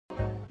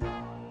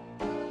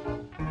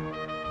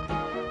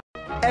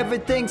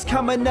Everything's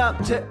coming up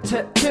to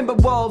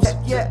Timberwolves.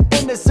 Yeah,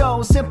 in the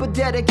zone. Simple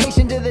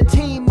dedication to the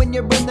team when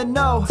you're in the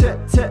know. To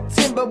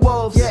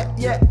Timberwolves.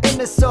 Yeah, in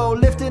the soul.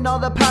 Lifting all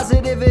the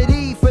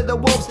positivity for the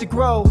Wolves to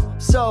grow.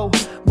 So,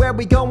 where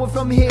we going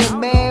from here,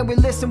 man? We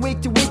listen week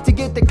to week to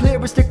get the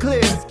clearest to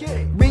clear.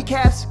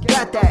 Recaps,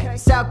 got that.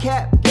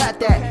 Soundcap, got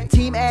that.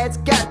 Team ads,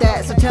 got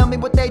that. So tell me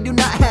what they do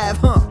not have,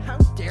 huh? How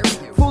dare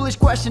you? Foolish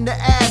question to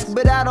ask,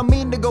 but I don't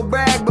mean to go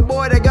brag. But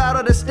boy, they got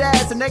all the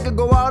stats, and they could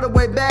go all the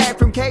way back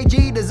from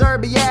KG to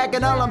Zerbiak.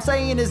 And all I'm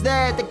saying is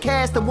that the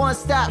cast a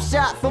one-stop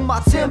shop for my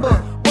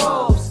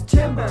Timberwolves.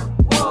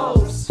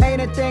 Timberwolves.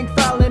 Ain't a thing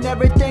fouling,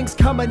 everything's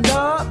coming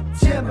up.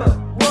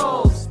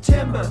 Timberwolves.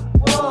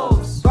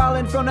 Timberwolves.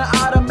 Falling from the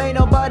autumn, ain't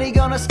nobody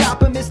gonna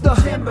stop him. It's the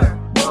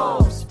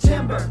Timberwolves.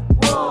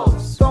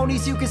 Timberwolves.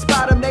 Phonies, you can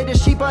spot them, they the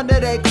sheep under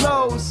their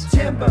clothes.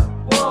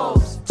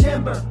 Timberwolves.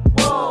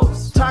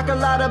 Timberwolves. Talk a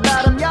lot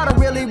about them, y'all don't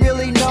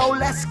really know.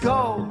 Let's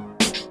go.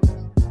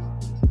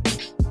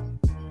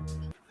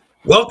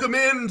 Welcome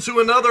in to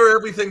another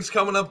Everything's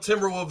Coming Up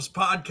Timberwolves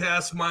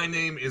podcast. My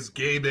name is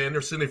Gabe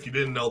Anderson, if you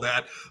didn't know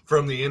that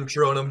from the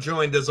intro, and I'm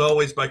joined as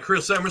always by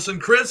Chris Emerson.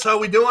 Chris, how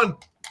we doing?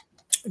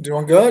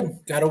 Doing good.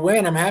 Got a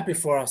win. I'm happy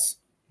for us.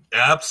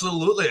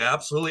 Absolutely.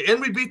 And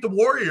we beat the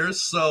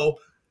Warriors, so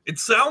it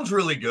sounds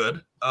really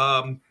good.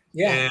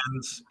 Yeah.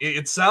 And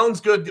it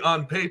sounds good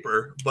on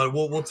paper, but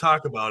we'll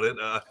talk about it.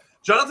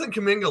 Jonathan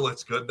Kuminga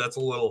looks good. That's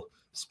a little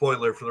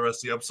spoiler for the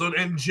rest of the episode.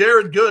 And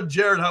Jared good.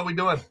 Jared, how we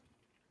doing?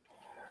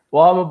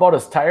 Well, I'm about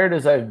as tired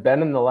as I've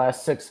been in the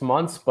last 6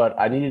 months, but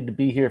I needed to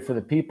be here for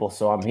the people,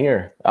 so I'm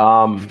here.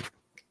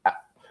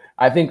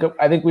 I think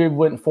we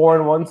went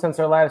 4-1 since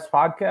our last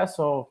podcast,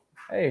 so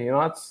hey,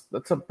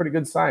 that's a pretty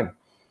good sign.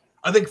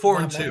 I think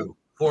 4-2,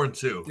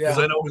 4-2, because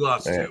I know we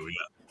lost two.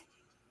 Yeah,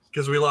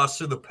 because we lost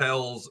to the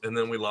Pels, and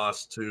then we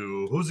lost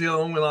to who's the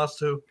other one we lost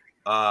to?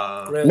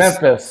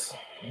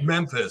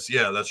 Memphis.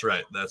 Yeah, that's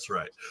right.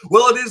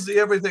 Well, it is the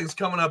Everything's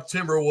Coming Up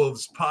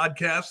Timberwolves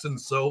podcast, and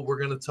so we're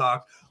going to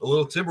talk a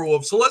little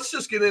Timberwolves. So let's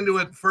just get into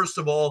it. First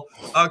of all,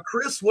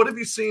 Chris, what have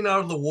you seen out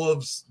of the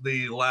Wolves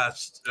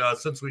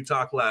since we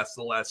talked last,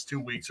 the last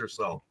 2 weeks or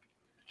so?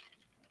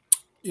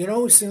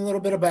 We've seen a little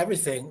bit of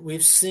everything.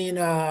 We've seen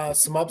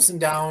some ups and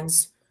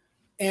downs,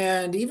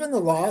 and even the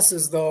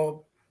losses,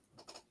 though,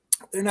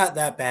 they're not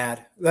that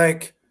bad.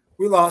 Like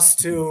we lost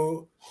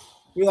to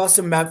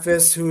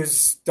Memphis, who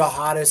is the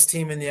hottest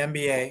team in the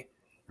NBA.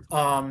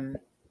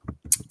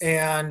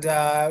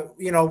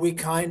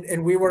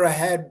 We were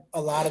ahead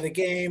a lot of the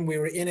game. We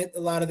were in it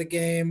a lot of the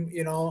game,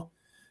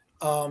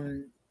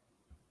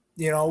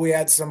 we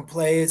had some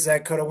plays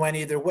that could have went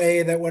either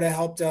way that would have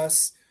helped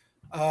us.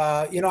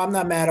 I'm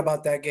not mad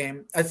about that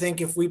game. I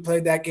think if we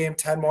played that game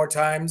 10 more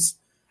times,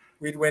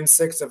 we'd win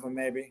 6 of them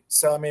maybe.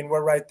 So,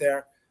 we're right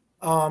there.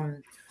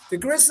 The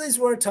Grizzlies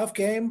were a tough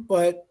game,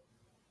 but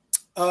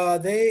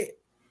the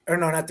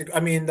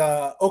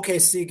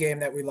OKC game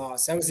that we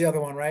lost. That was the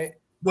other one, right?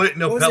 Wait,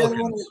 no,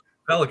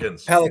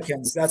 Pelicans.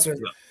 Pelicans. That's what.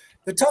 Yeah.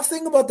 The tough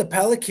thing about the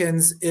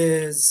Pelicans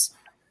is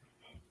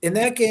in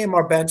that game,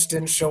 our bench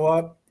didn't show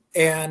up.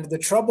 And the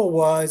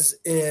trouble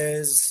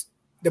is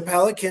the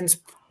Pelicans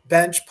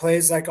bench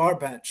plays like our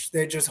bench.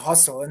 They just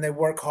hustle and they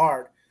work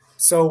hard.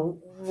 So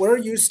we're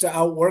used to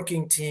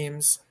outworking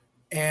teams.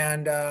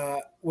 And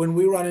when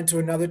we run into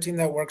another team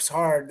that works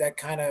hard, that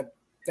kind of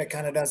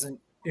doesn't,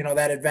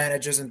 that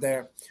advantage isn't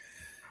there.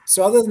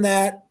 So other than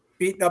that,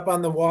 beaten up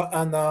on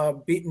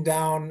the beaten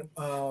down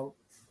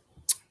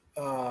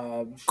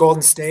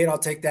Golden State, I'll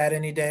take that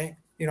any day.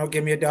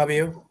 Give me a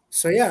W.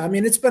 So yeah,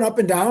 it's been up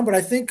and down, but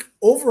I think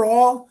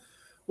overall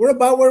we're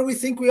about where we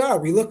think we are.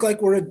 We look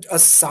like we're a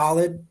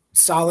solid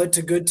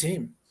to good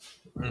team.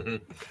 Mm-hmm.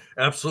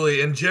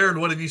 Absolutely. And Jared,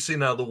 what have you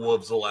seen out of the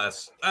Wolves the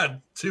last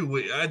 2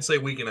 weeks? I'd say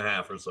week and a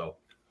half or so.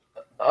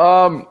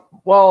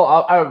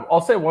 Well,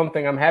 I'll say one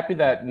thing. I'm happy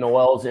that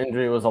Noel's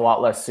injury was a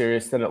lot less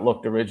serious than it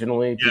looked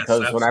originally. Yes,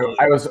 because absolutely.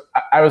 when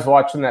I was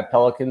watching that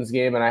Pelicans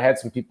game, and I had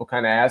some people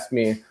kind of ask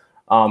me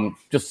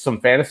just some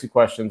fantasy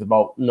questions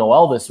about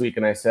Noel this week,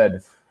 and I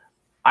said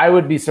I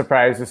would be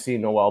surprised to see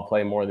Noel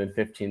play more than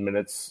 15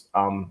 minutes.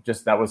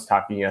 That was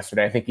talking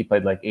yesterday. I think he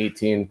played like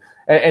 18,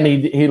 and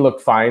he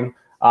looked fine.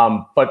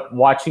 But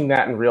watching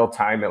that in real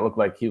time, it looked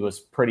like he was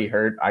pretty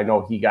hurt. I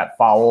know he got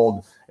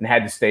fouled and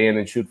had to stay in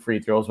and shoot free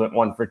throws, went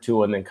 1 for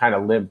 2, and then kind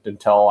of limped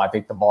until I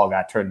think the ball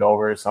got turned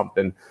over or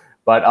something.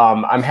 But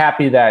I'm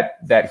happy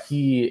that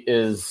he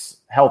is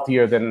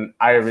healthier than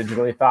I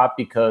originally thought,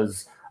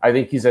 because I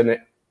think he's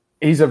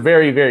a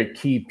very, very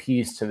key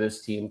piece to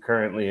this team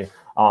currently.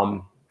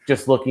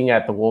 Just looking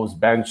at the Wolves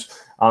bench,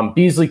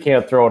 Beasley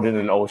can't throw it in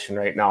an ocean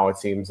right now, it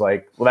seems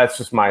like. Well, that's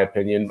just my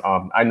opinion.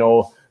 I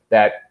know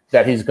that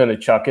he's going to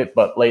chuck it,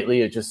 but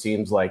lately it just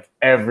seems like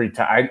every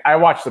time I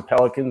watched the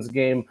Pelicans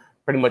game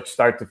pretty much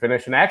start to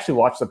finish, and I actually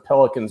watched the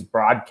Pelicans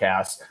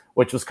broadcast,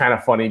 which was kind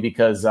of funny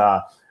because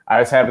I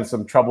was having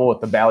some trouble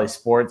with the Bally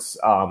Sports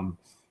app.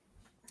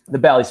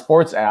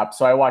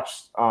 So I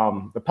watched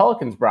the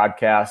Pelicans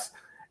broadcast,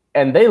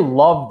 and they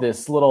loved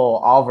this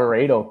little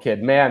Alvarado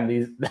kid. Man,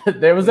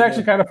 it was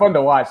actually kind of fun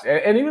to watch,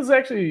 and he was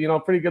actually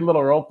pretty good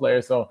little role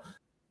player. So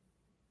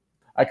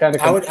I kind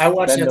of I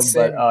watched him,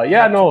 but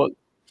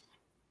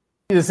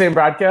the same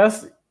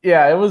broadcast.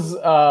 Yeah, it was.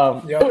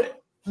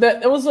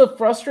 It was a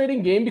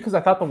frustrating game because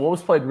I thought the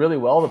Wolves played really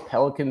well. The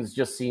Pelicans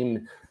just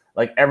seemed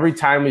like every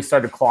time we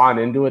started clawing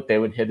into it, they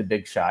would hit a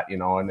big shot,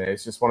 and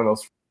it's just one of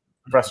those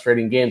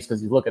frustrating games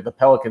because you look at the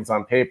Pelicans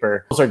on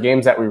paper, those are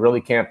games that we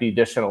really can't be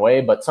dishing away,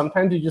 but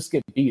sometimes you just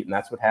get beat, and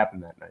that's what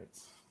happened that night.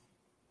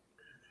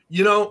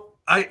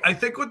 I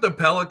think with the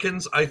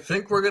Pelicans, I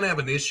think we're going to have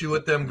an issue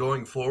with them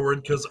going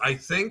forward because I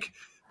think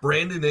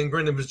Brandon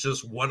Ingram is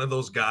just one of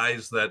those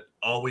guys that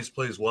always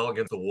plays well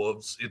against the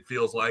Wolves. It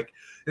feels like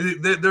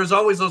there's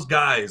always those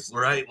guys,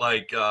 right?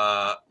 Like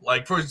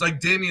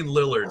Damian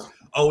Lillard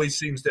always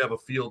seems to have a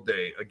field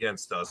day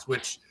against us,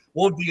 which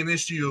won't be an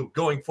issue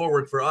going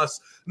forward for us.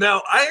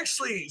 Now, I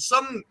actually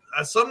some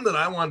that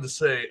I wanted to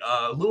say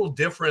a little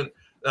different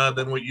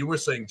than what you were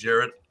saying,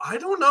 Jared. I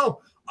don't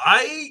know.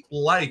 I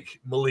like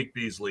Malik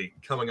Beasley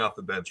coming off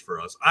the bench for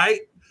us. Am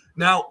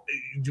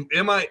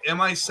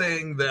I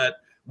saying that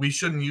we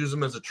shouldn't use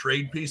him as a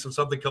trade piece if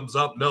something comes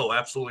up? No,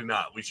 absolutely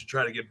not. We should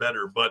try to get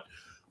better. But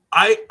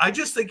I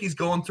just think he's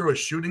going through a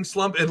shooting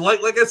slump. And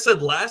like I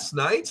said last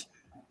night,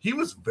 he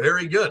was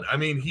very good. I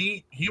mean,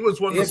 he was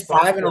one of those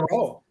 5 in a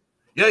row.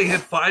 Yeah, he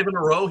hit 5 in a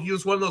row. He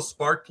was one of those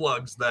spark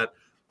plugs that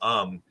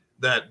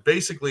that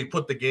basically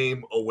put the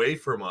game away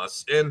from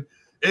us. And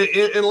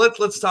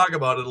let's talk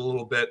about it a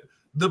little bit.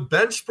 The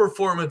bench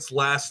performance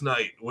last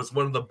night was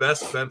one of the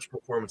best bench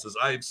performances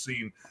I've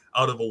seen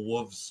out of a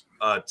Wolves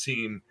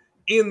team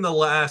in the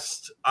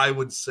last, I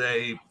would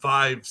say,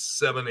 5,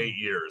 7, 8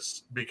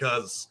 years.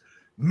 Because,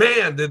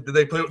 man, did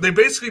they play? They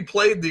basically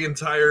played the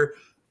entire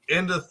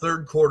end of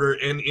third quarter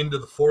and into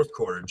the fourth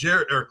quarter.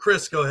 Jared or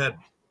Chris, go ahead.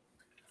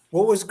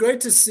 What was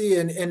great to see,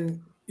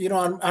 and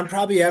on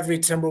probably every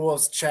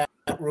Timberwolves chat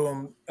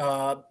room,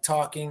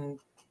 talking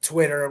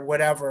Twitter or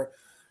whatever,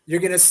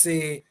 you're going to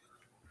see,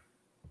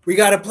 we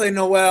got to play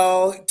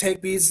Noel,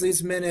 take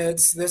Beasley's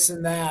minutes, this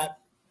and that.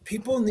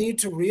 People need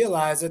to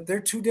realize that they're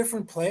two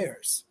different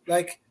players.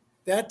 Like,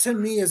 that to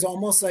me is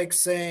almost like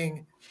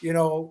saying,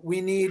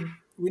 we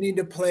need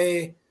to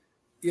play,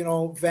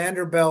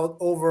 Vanderbilt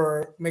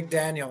over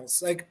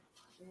McDaniels. Like,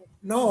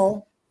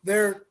 no,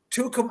 they're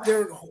two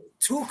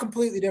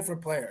completely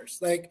different players.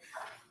 Like,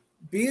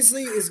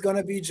 Beasley is going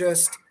to be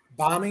just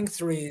bombing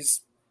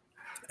threes,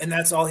 and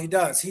that's all he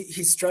does.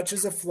 He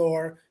stretches the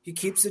floor. He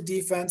keeps the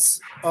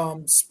defense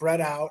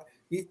spread out.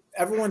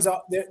 Everyone's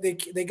out.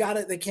 They got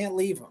it. They can't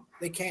leave him.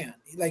 They can't.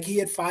 Like, he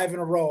had 5 in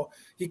a row.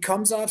 He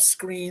comes off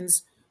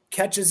screens,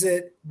 catches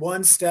it,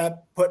 one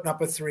step, putting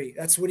up a 3.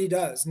 That's what he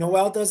does.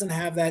 Noel doesn't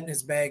have that in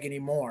his bag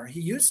anymore.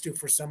 He used to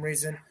for some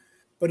reason,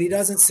 but he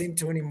doesn't seem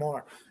to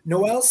anymore.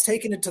 Noel's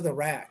taking it to the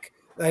rack.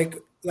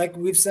 Like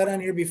we've said on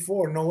here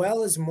before,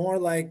 Noel is more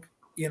like,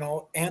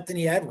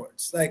 Anthony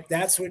Edwards. Like,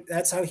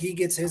 that's how he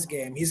gets his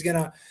game. He's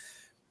gonna,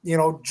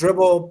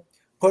 dribble,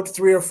 put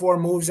 3 or 4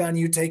 moves on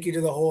you, take you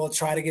to the hole,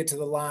 try to get to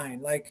the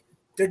line. Like,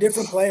 they're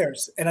different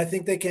players, and I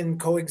think they can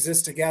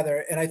coexist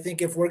together. And I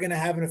think if we're gonna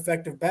have an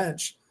effective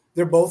bench,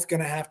 they're both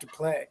gonna have to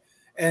play.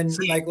 And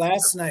like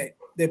last night,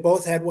 they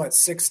both had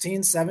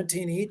 16,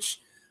 17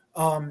 each.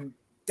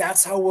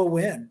 That's how we'll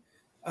win.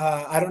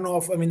 I don't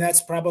know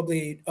that's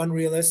probably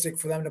unrealistic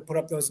for them to put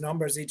up those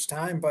numbers each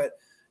time, but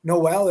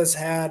Noel has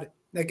had,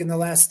 like, in the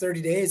last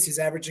 30 days, he's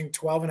averaging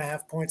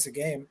 12.5 points a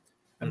game.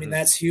 I mean,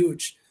 that's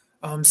huge.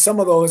 Some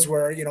of those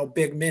were,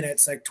 big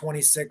minutes, like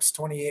 26,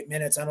 28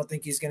 minutes. I don't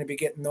think he's going to be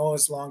getting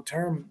those long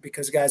term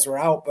because guys were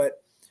out,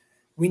 but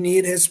we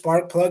need his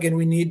spark plug and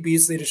we need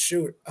Beasley to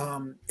shoot.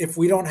 If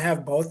we don't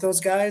have both those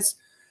guys,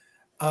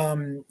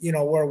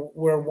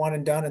 we're one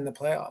and done in the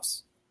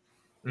playoffs.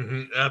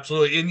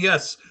 Absolutely. And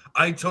yes,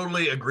 I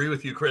totally agree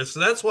with you, Chris. So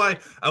that's why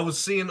I was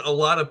seeing a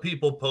lot of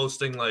people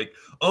posting like,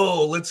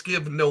 oh, let's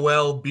give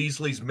Noel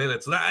Beasley's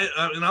minutes.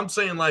 And I'm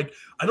saying, like,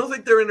 I don't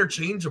think they're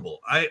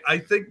interchangeable. I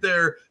think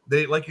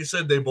they like you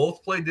said, they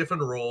both play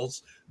different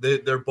roles.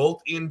 They're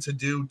both in to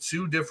do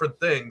 2 different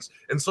things.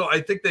 And so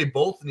I think they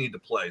both need to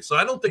play. So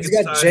I don't think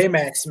he's got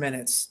J-Max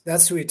minutes.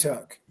 That's who he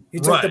took. He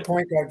took the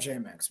point guard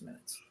J-Max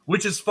minutes.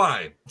 Which is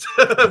fine.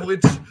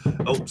 which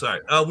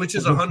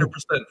is 100%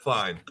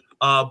 fine.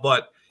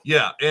 But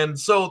yeah, and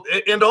so,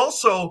 and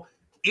also,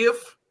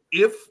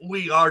 if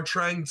we are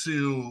trying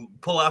to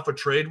pull off a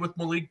trade with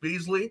Malik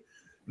Beasley,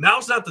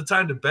 now's not the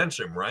time to bench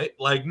him, right?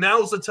 Like,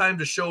 now's the time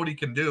to show what he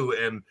can do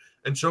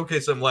and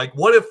showcase him. Like,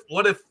 what if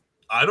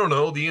I don't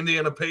know, the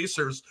Indiana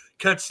Pacers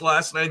catch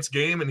last night's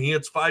game and he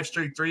hits 5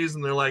 straight threes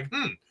and they're like,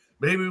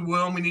 maybe we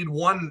only need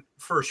 1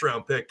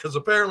 first-round pick, because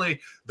apparently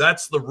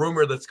that's the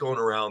rumor that's going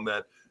around,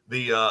 that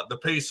the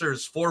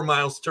Pacers, for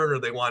Miles Turner,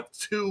 they want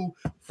 2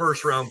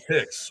 first-round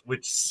picks,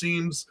 which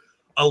seems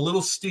a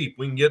little steep.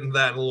 We can get into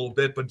that in a little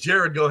bit. But,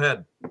 Jared, go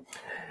ahead.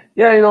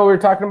 Yeah, we were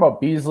talking about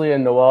Beasley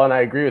and Noel, and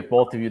I agree with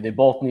both of you. They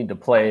both need to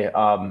play.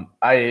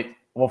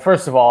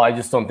 First of all, I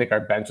just don't think our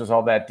bench is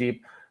all that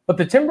deep. But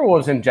the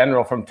Timberwolves in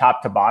general, from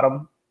top to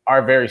bottom, are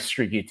a very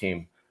streaky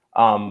team.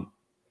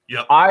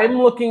 Yep. I'm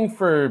looking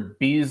for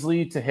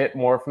Beasley to hit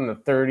more from the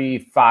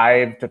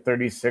 35 to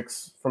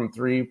 36 from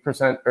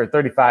 3% or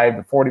 35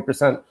 to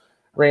 40%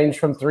 range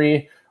from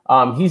three.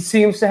 He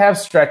seems to have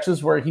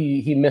stretches where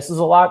he misses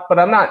a lot, but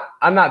I'm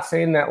not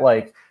saying that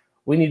like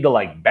we need to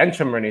like bench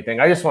him or anything.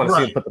 I just want to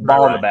see him put the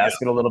ball in the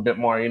basket a little bit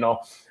more, you know.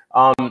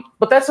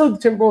 But that's who the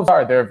Timberwolves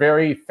are. They're a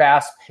very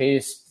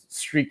fast-paced,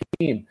 streaky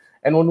team.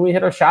 And when we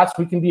hit our shots,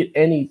 we can beat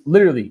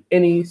literally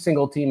any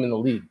single team in the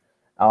league.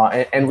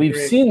 And we've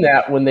seen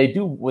that when they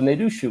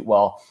do shoot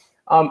well.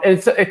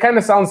 It kind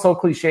of sounds so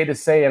cliche to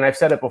say, and I've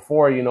said it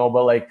before, you know,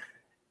 but like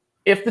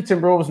if the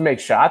Timberwolves make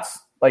shots,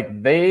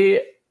 like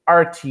they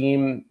are a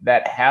team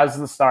that has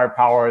the star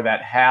power,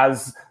 that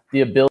has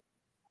the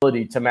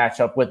ability to match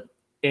up with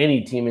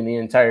any team in the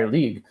entire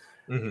league.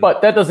 Mm-hmm.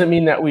 But that doesn't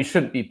mean that we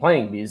shouldn't be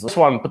playing these. Let's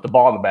want to put the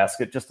ball in the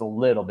basket just a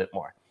little bit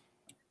more.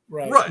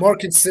 Right. More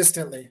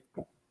consistently.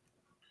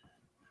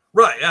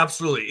 Right,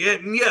 absolutely.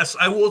 And yes,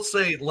 I will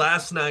say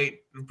last night,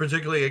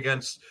 particularly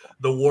against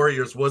the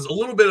Warriors, was a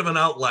little bit of an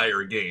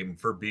outlier game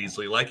for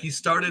Beasley. Like he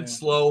started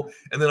slow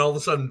and then all of a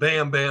sudden,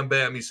 bam, bam,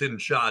 bam, he's hitting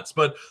shots.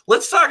 But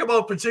let's talk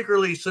about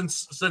particularly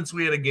since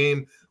we had a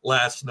game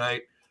last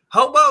night.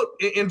 How about,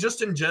 and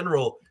just in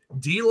general,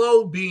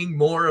 D'Lo being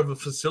more of a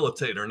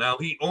facilitator? Now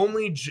he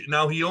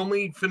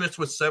only finished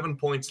with 7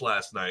 points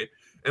last night,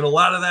 and a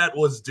lot of that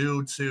was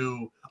due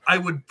to, I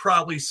would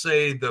probably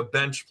say, the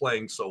bench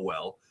playing so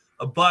well.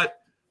 But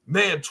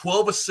man,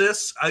 12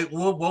 assists.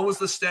 What was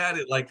the stat?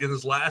 Like in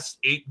his last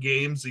 8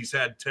 games, he's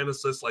had 10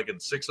 assists, like in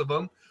 6 of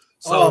them.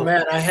 So,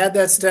 man, I had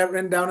that stat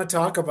written down to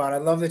talk about. I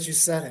love that you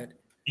said it.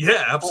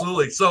 Yeah,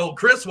 absolutely. So,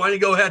 Chris, why don't you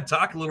go ahead and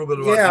talk a little bit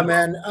about? Yeah,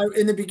 man.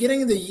 In the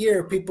beginning of the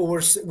year, we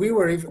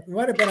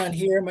might have been on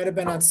here, might have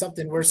been on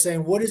something. We're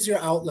saying, what is your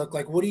outlook?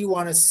 Like, what do you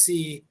want to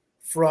see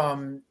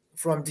from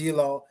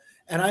D'Lo?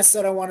 And I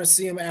said I want to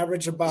see him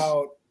average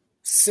about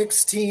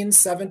 16,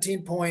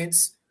 17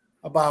 points,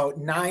 about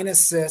 9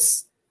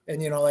 assists,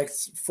 and, like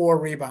 4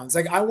 rebounds.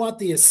 Like, I want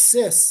the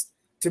assists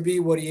to be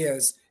what he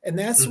is. And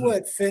that's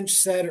what Finch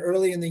said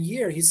early in the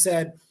year. He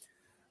said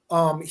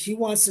he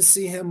wants to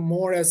see him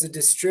more as a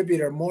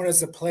distributor, more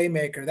as a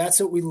playmaker. That's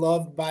what we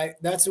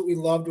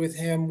loved with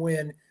him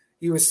when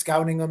he was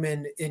scouting him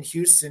in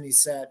Houston, he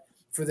said,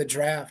 for the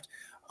draft.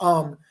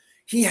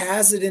 He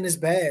has it in his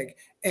bag.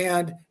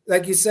 And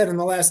like you said, in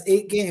the last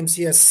 8 games,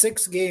 he has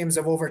 6 games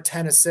of over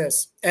 10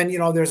 assists. And,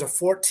 there's a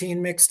 14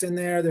 mixed in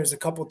there. There's a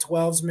couple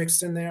 12s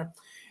mixed in there.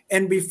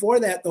 And before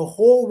that, the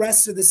whole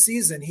rest of the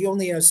season, he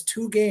only has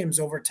 2 games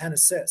over 10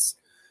 assists.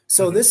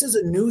 So this is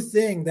a new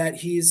thing that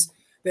he's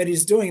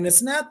doing. And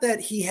it's not that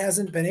he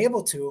hasn't been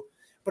able to,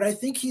 but I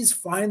think he's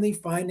finally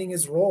finding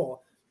his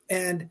role.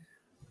 And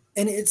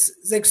it's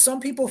like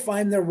some people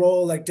find their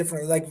role like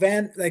differently. Like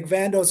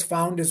Vando's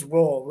found his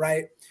role,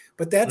 right?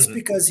 But that's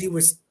because he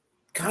was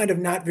kind of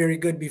not very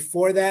good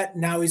before that.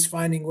 Now he's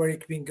finding where he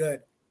can be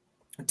good.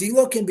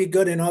 D'Lo can be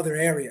good in other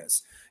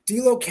areas.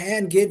 D'Lo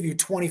can give you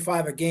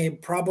 25 a game,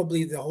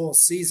 probably the whole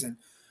season.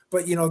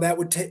 But,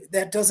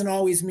 that doesn't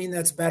always mean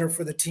that's better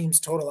for the team's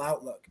total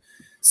outlook.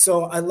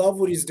 So I love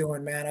what he's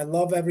doing, man. I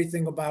love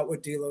everything about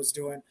what D'Lo's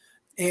doing.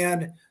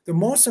 And the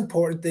most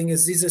important thing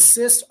is these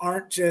assists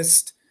aren't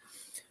just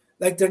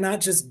like, they're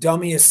not just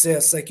dummy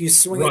assists. Like you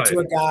swing it to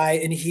a guy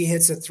and he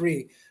hits a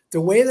 3.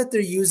 The way that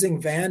they're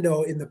using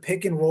Vando in the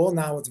pick and roll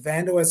now with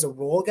Vando as a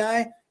roll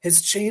guy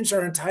has changed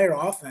our entire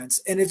offense.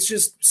 And it's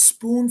just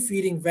spoon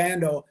feeding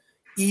Vando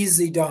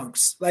easy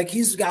dunks. Like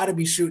he's got to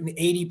be shooting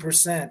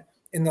 80%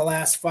 in the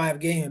last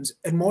 5 games.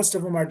 And most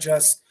of them are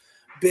just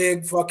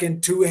big fucking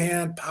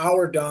 2-hand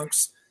power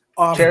dunks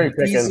off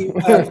easy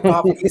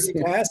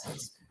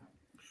passes.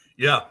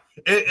 Yeah.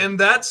 And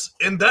that's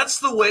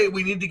the way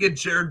we need to get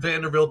Jared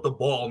Vanderbilt the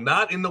ball,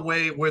 not in the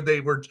way where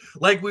they were,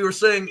 like we were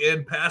saying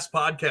in past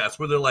podcasts,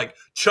 where they're like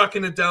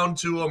chucking it down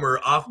to him or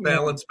off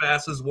balance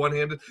passes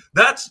one-handed.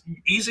 That's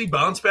easy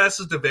bounce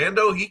passes to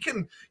Vando.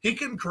 He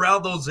can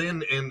corral those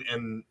in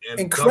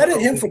and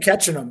credit him for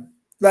catching them.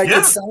 Like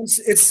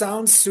it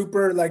sounds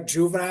super like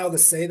juvenile to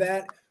say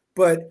that,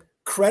 but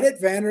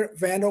credit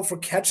Vando for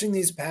catching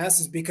these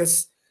passes,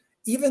 because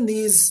even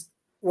these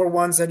were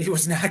ones that he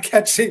was not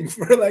catching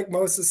for like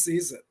most of the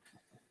season.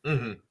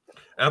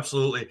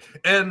 Absolutely.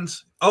 And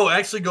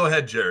actually, go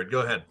ahead, Jared. Go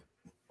ahead.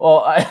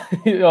 Well,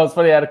 it's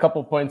funny. I had a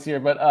couple points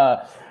here,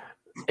 but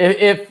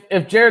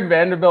if Jared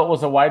Vanderbilt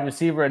was a wide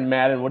receiver in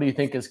Madden, what do you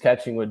think his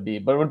catching would be?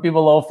 But would it be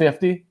below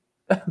 50?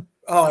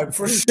 Oh,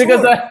 for sure.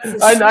 Because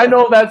I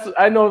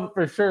know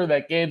for sure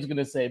that Gabe's going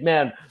to say,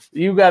 man,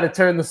 you got to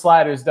turn the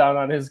sliders down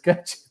on his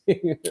catching.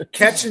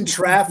 Catching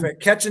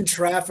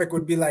traffic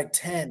would be like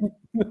 10.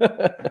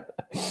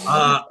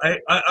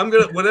 I'm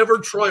gonna, whatever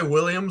Troy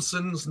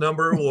Williamson's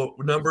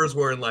numbers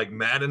were in like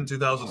Madden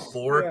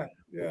 2004.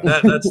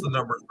 That's the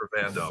numbers for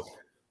Vando.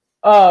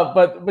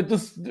 But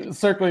just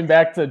circling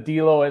back to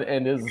D'Lo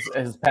and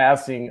his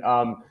passing,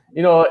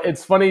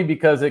 it's funny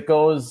because it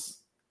goes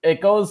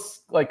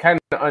like kind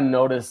of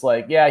unnoticed.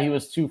 Like, yeah, he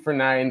was 2 for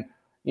 9,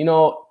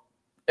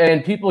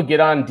 and people get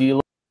on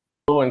D'Lo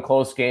in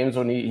close games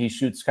when he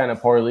shoots kind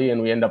of poorly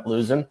and we end up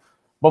losing.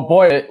 But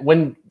boy,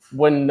 when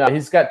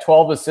he's got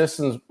 12 assists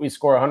and we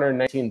score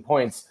 119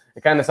 points,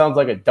 it kind of sounds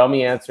like a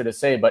dummy answer to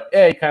say, but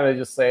you kind of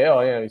just say,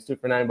 oh, yeah, he's 2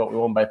 for 9, but we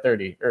won by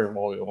 30, or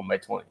we won by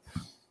 20.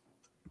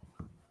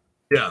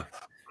 Yeah,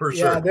 for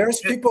sure. Yeah,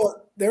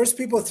 there's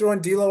people throwing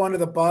D'Lo under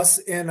the bus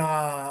in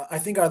I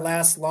think our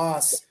last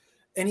loss,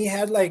 and he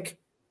had like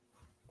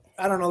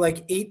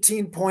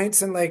 18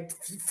 points and like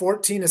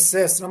 14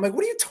 assists, and I'm like,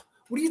 what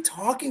are you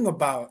talking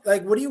about?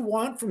 Like, what do you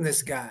want from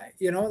this guy?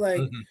 I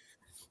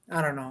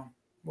don't know,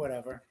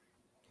 whatever.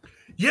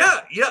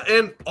 Yeah,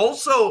 and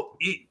also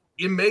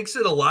it makes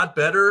it a lot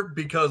better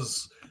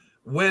because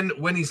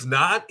when he's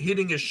not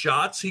hitting his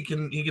shots, he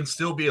can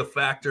still be a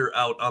factor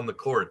out on the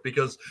court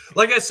because,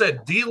 like I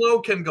said, D'Lo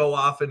can go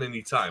off at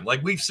any time.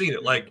 Like we've seen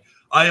it. Like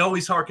I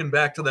always harken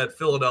back to that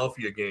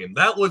Philadelphia game.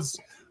 That was,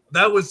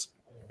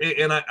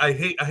 and I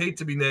hate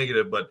to be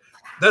negative, but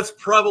that's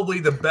probably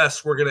the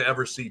best we're gonna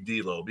ever see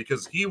D'Lo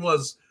because he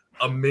was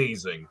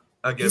amazing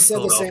against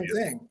Philadelphia. He said the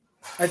same thing.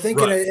 I think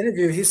in an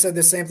interview he said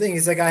the same thing.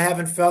 He's like, I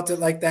haven't felt it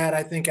like that,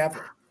 I think,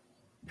 ever.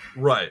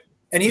 Right.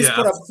 And he's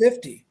put up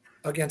 50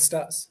 against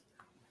us.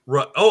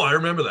 Right. Oh, I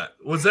remember that.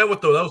 That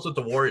was with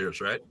the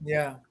Warriors, right?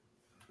 Yeah.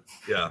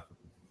 Yeah.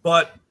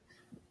 But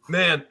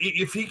man,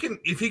 if he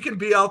can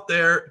be out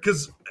there,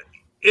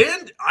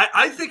 and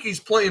I think he's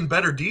playing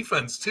better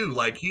defense too.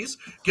 Like he's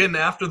getting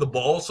after the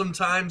ball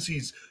sometimes.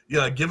 He's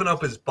giving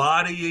up his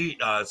body,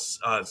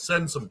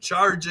 send some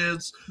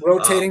charges,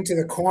 rotating to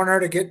the corner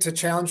to get to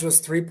challenge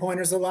those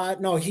 3-pointers a lot.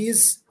 No,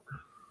 he's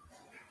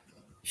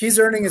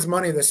earning his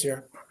money this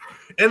year.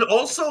 And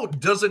also,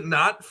 does it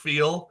not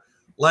feel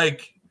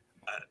like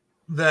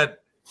that?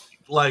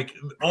 Like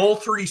all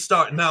three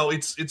start now.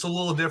 It's a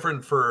little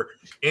different for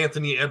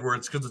Anthony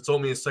Edwards because it's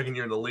only his second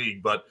year in the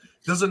league. But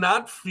does it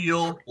not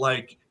feel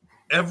like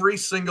every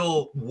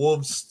single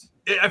Wolves?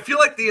 I feel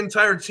like the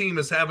entire team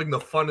is having the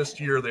funnest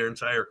year of their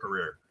entire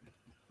career.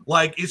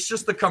 Like it's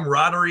just the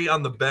camaraderie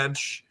on the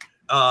bench,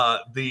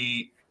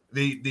 the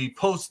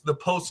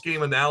post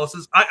game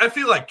analysis. I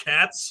feel like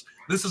Cat's.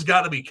 This has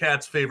got to be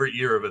Cat's favorite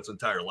year of its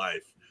entire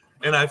life,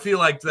 and I feel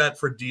like that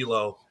for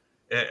D'Lo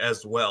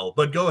as well.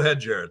 But go ahead,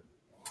 Jared.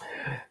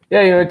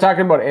 Yeah, you're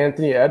talking about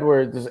Anthony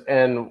Edwards,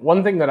 and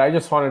one thing that I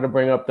just wanted to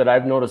bring up that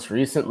I've noticed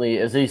recently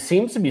is he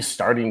seems to be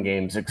starting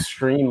games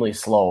extremely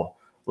slow,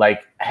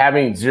 like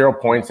having 0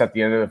 points at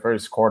the end of the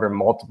first quarter,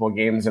 multiple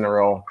games in a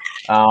row.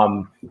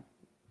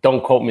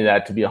 Don't quote me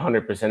that to be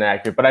 100%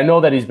 accurate, but I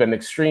know that he's been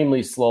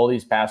extremely slow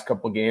these past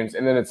couple games,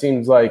 and then it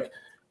seems like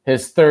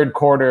his third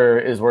quarter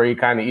is where he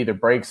kind of either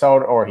breaks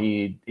out or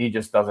he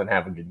just doesn't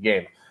have a good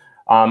game.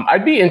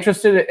 I'd be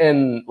interested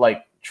in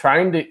like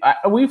trying to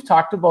we've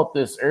talked about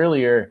this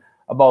earlier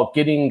about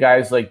getting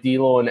guys like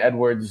D'Lo and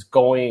Edwards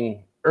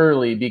going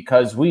early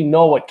because we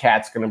know what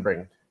Cat's going to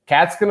bring.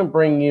 Cat's going to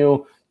bring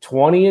you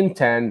 20 and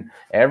 10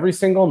 every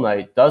single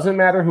night. Doesn't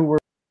matter who we're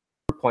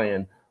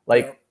playing.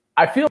 Like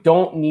I feel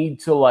don't need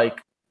to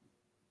like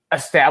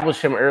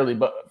establish him early,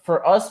 but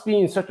for us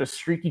being such a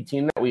streaky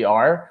team that we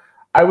are,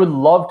 I would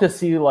love to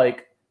see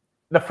like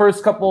the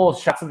first couple of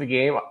shots of the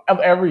game, of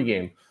every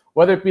game,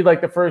 whether it be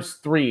like the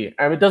first 3.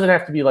 I mean, it doesn't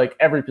have to be like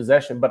every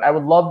possession, but I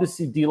would love to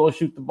see D'Lo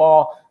shoot the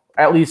ball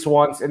at least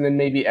once and then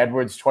maybe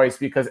Edwards twice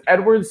because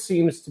Edwards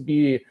seems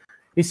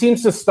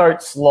to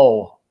start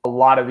slow a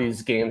lot of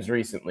these games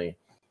recently,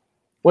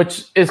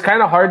 which is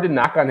kind of hard to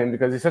knock on him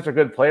because he's such a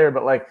good player.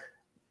 But like,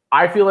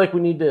 I feel like we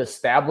need to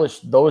establish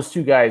those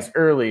two guys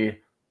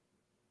early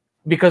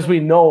because we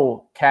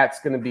know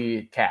Cat's going to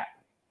be Cat.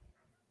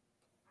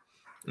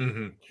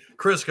 Mm-hmm.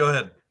 Chris, go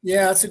ahead.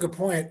 Yeah, that's a good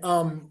point.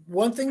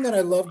 One thing that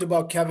I loved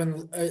about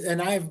Kevin,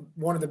 and I'm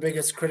one of the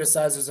biggest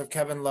criticizers of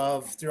Kevin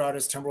Love throughout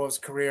his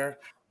Timberwolves career,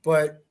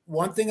 but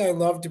one thing I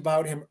loved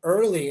about him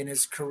early in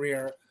his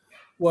career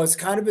was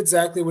kind of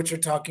exactly what you're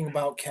talking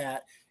about,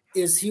 Kat,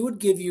 is he would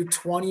give you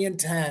 20 and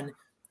 10,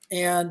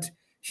 and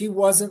he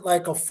wasn't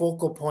like a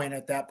focal point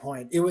at that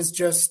point. It was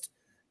just,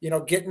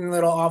 getting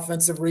little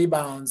offensive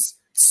rebounds.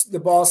 The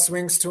ball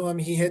swings to him,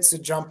 he hits a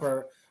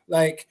jumper.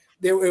 Like,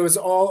 it was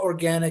all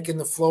organic in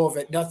the flow of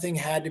it. Nothing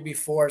had to be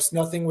forced.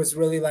 Nothing was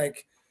really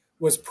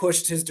was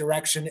pushed his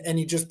direction, and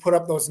he just put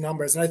up those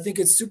numbers. And I think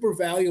it's super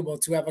valuable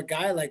to have a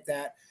guy like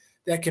that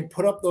can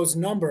put up those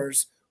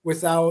numbers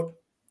without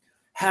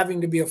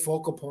having to be a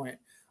focal point.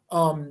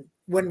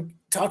 When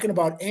talking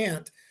about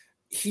Ant,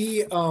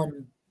 he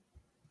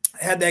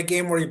had that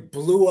game where he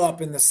blew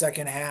up in the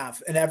second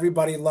half, and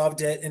everybody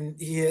loved it. And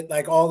he hit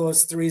like all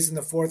those threes in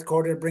the fourth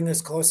quarter to bring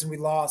us close, and we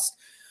lost.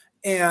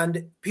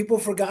 And people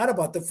forgot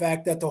about the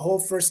fact that the whole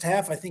first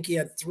half, I think he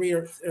had 3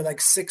 or like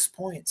 6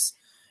 points.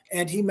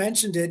 And he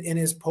mentioned it in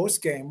his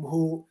postgame,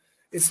 who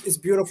is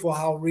beautiful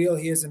how real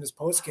he is in his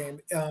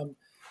postgame.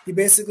 He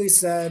basically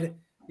said,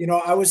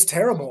 I was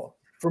terrible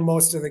for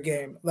most of the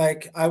game.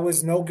 Like I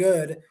was no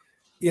good.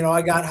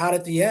 I got hot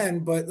at the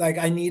end, but like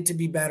I need to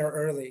be better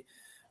early.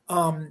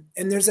 And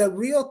there's a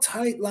real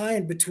tight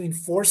line between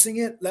forcing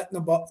it, letting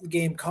the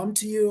game come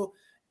to you,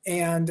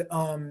 and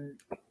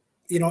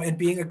and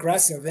being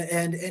aggressive.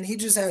 And he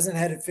just hasn't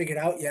had it figured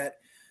out yet.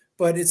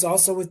 But it's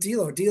also with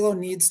D'Lo. D'Lo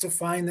needs to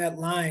find that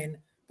line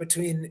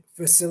between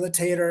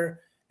facilitator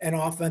and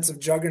offensive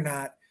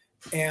juggernaut.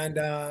 And,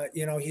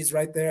 he's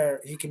right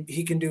there. He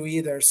can do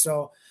either.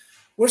 So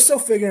we're still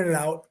figuring it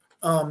out.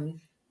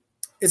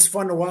 It's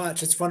fun to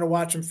watch. It's fun to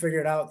watch him figure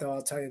it out, though.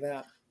 I'll tell you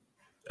that.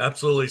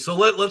 Absolutely. So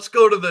let's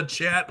go to the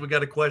chat. We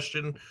got a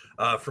question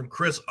from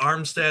Chris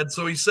Armstead.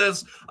 So he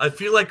says, I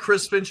feel like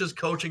Chris Finch's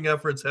coaching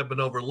efforts have been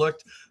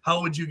overlooked.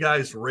 How would you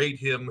guys rate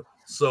him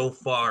so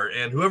far?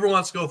 And whoever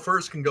wants to go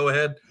first can go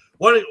ahead.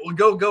 Why don't we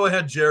go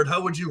ahead, Jared?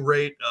 How would you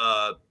rate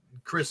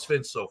Chris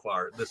Finch so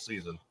far this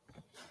season?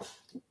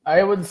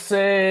 I would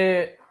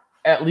say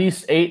at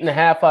least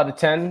 8.5 out of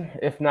 10,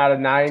 if not a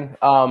 9.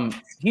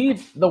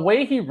 The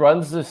way he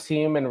runs this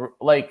team, and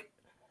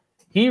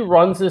he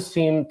runs this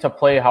team to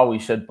play how we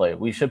should play.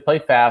 We should play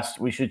fast.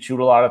 We should shoot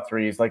a lot of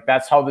threes.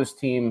 That's how this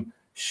team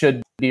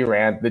should be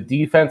ran. The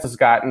defense has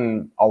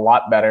gotten a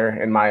lot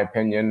better, in my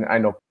opinion. I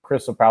know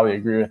Chris will probably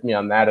agree with me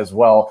on that as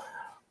well.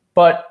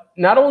 But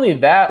not only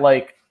that,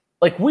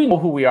 we know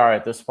who we are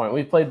at this point.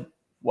 We've played,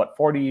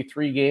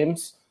 43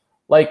 games?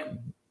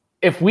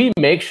 If we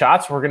make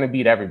shots, we're going to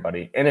beat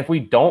everybody. And if we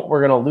don't,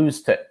 we're going to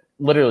lose to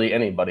literally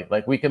anybody.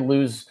 We could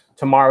lose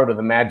tomorrow to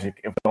the Magic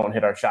if we don't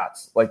hit our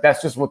shots.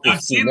 That's just what this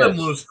I've seen team them is.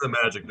 lose to the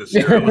Magic this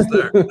year. I was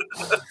there.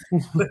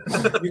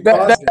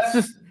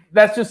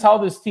 That's just how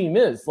this team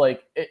is. And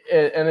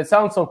it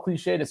sounds so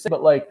cliche to say,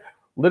 but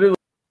literally,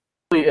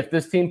 if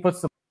this team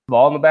puts the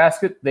ball in the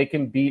basket, they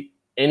can beat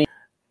any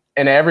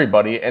and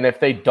everybody. And if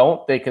they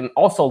don't, they can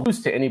also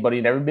lose to anybody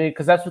and everybody,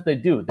 because that's what they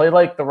do. They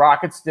like the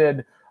Rockets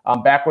did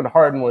back when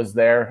Harden was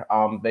there.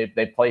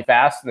 They play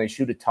fast and they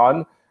shoot a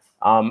ton.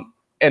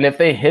 And if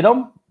they hit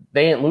them,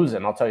 they ain't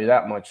losing. I'll tell you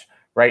that much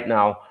right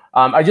now.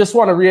 I just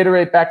want to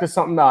reiterate back to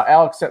something.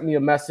 Alex sent me a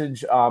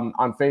message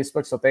on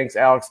Facebook, so thanks,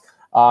 Alex.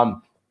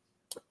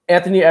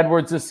 Anthony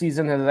Edwards this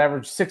season has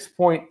averaged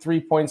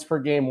 6.3 points per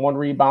game, 1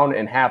 rebound,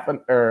 and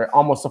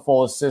almost a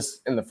full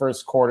assist in the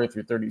first quarter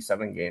through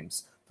 37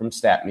 games from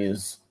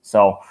StatMuse.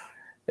 So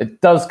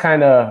it does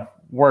kind of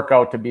work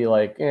out to be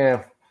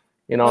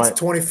that's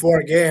 24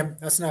 a game.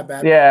 That's not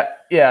bad.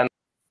 Yeah.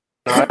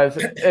 No,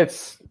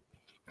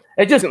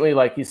 it just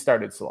isn't he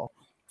started slow.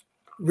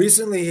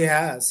 Recently, he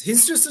has.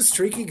 He's just a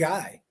streaky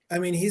guy. I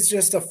mean, he's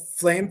just a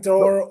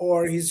flamethrower,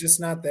 or he's just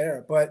not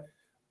there. But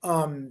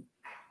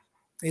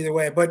either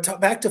way. But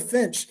back to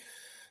Finch.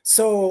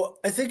 So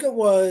I think it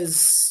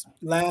was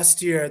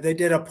last year they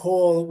did a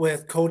poll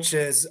with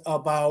coaches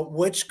about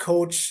which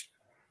coach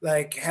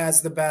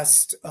has the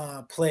best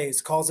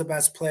plays, calls the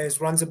best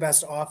plays, runs the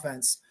best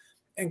offense.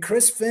 And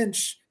Chris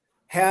Finch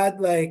had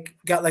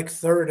got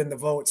third in the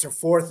votes or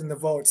fourth in the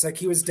votes.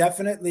 He was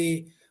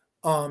definitely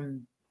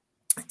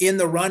in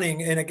the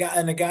running, and a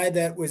guy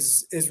that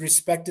is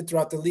respected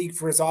throughout the league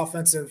for his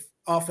offensive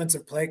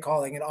play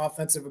calling and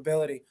offensive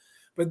ability.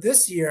 But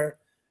this year,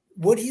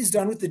 what he's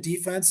done with the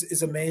defense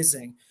is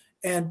amazing.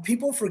 And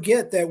people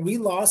forget that we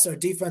lost our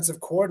defensive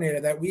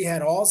coordinator that we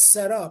had all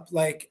set up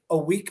a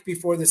week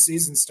before the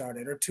season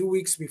started or 2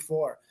 weeks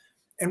before.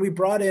 And we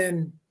brought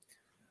in,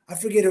 I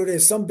forget who it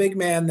is, some big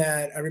man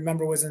that I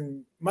remember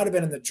might have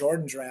been in the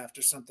Jordan draft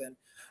or something.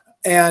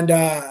 And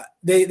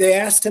they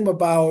asked him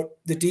about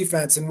the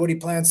defense and what he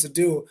plans to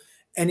do.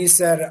 And he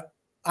said,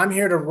 I'm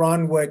here to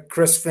run what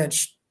Chris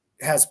Finch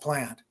has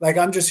planned.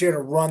 I'm just here to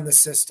run the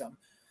system.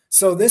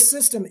 So this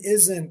system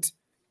isn't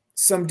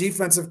some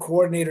defensive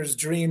coordinator's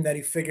dream that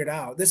he figured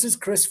out. This is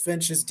Chris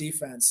Finch's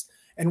defense.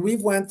 And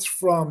we've went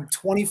from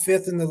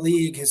 25th in the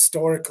league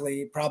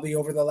historically, probably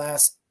over the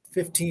last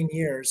 15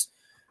 years,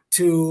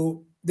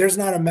 to there's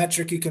not a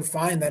metric you can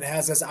find that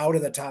has us out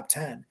of the top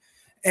 10.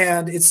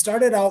 And it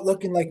started out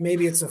looking like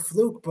maybe it's a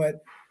fluke,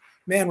 but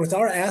man, with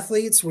our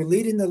athletes, we're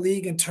leading the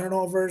league in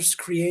turnovers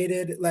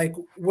created.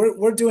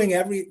 We're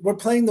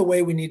playing the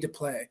way we need to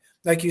play.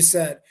 Like you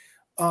said,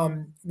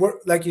 on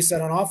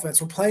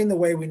offense, we're playing the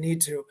way we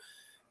need to.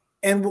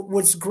 And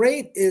what's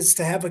great is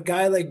to have a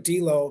guy like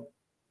D'Lo,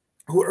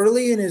 who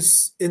early in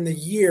the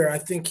year, I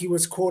think he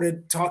was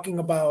quoted talking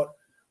about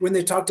when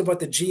they talked about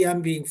the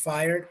GM being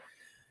fired.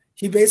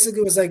 He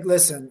basically was like,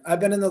 listen, I've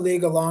been in the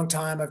league a long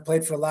time. I've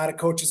played for a lot of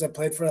coaches. I've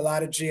played for a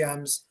lot of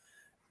GMs.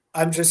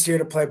 I'm just here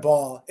to play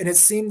ball. And it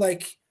seemed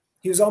like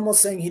he was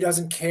almost saying he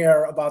doesn't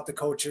care about the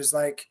coaches.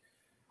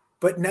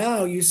 But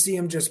now you see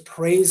him just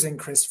praising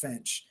Chris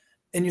Finch.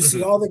 And you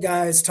see all the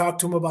guys talk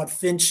to him about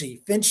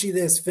Finchy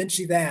this,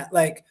 Finchy that.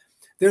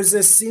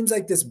 There's seems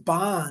like this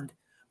bond,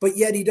 but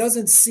yet he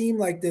doesn't seem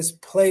like this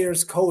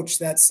player's coach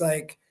that's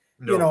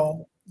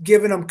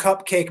giving him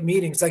cupcake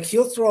meetings.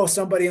 He'll throw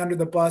somebody under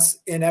the bus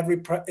in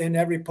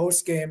every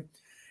post game,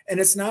 and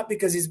it's not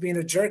because he's being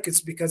a jerk.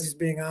 It's because he's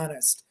being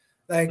honest.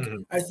 I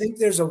think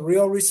there's a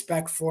real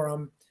respect for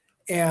him,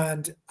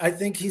 and I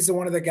think he's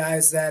one of the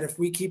guys that if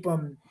we keep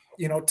him,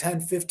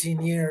 10,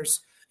 15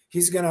 years,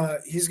 he's gonna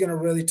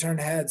really turn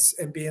heads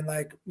and being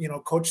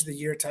coach of the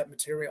year type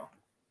material.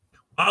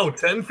 Wow,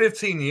 10,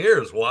 15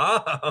 years.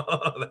 Wow.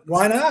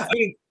 Why not?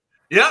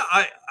 Yeah,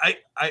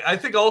 I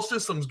think all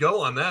systems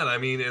go on that. I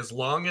mean, as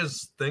long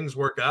as things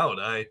work out,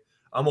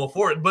 I'm all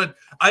for it. But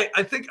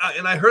I think,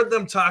 and I heard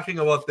them talking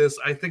about this,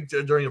 I think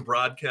during a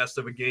broadcast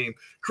of a game,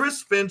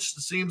 Chris Finch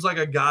seems like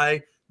a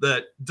guy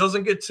that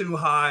doesn't get too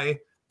high,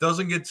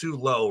 doesn't get too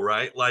low,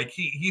 right? Like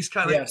he's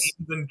kind of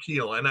even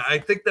keel. And I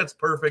think that's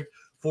perfect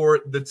for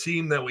the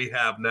team that we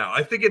have now.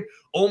 I think it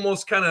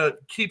almost kind of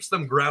keeps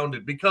them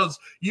grounded because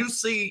you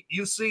see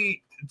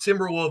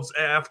Timberwolves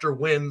after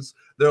wins,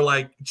 they're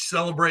like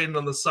celebrating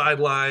on the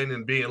sideline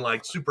and being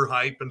like super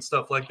hype and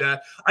stuff like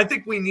that. I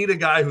think we need a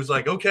guy who's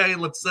like, okay,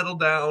 let's settle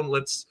down.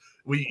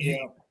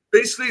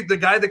 Basically the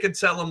guy that can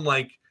tell them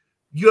like,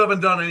 you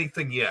haven't done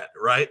anything yet,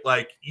 right?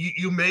 Like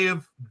you may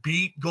have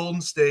beat Golden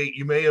State,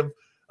 you may have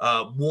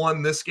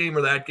won this game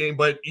or that game,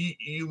 but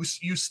you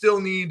still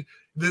need.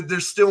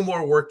 There's still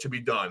more work to be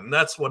done, and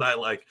that's what I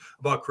like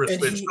about Chris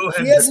Finch. Go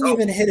ahead. He hasn't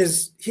even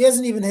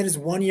hit his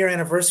 1 year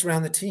anniversary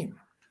on the team.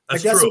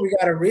 That's what we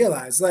got to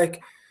realize.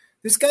 Like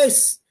this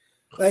guy's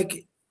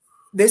like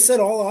they said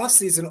all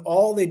offseason,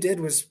 all they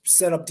did was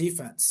set up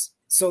defense.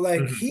 So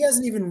like he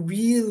hasn't even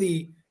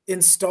really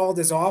installed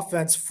his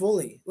offense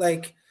fully.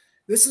 Like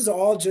this is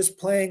all just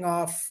playing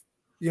off,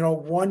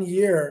 1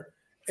 year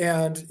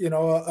and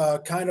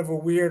kind of a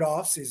weird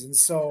offseason.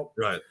 So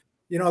right.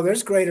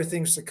 There's greater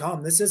things to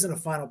come. This isn't a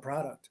final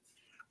product.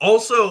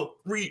 Also,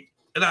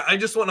 and I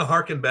just want to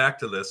harken back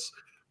to this.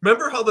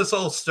 Remember how this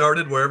all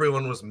started where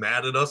everyone was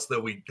mad at us that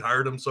we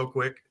hired him so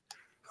quick?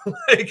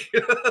 Like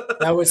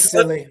that was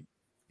silly.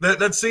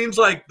 That seems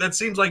like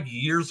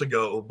years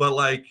ago, but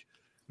like,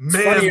 it's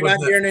funny you're not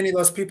hearing any of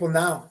those people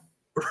now.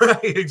 Right,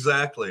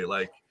 exactly.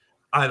 Like,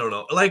 I don't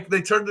know. Like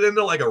they turned it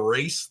into like a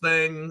race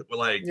thing.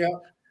 Like, yeah,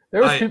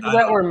 there was people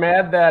that were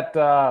mad that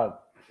God,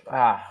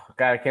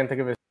 I can't think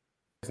of his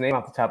name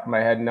off the top of my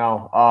head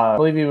now. I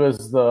believe he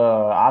was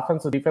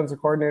the defensive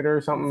coordinator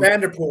or something.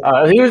 Vanderpool.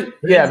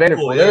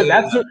 Vanderpool.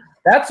 Yeah.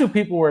 That's who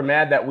people were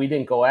mad that we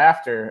didn't go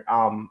after.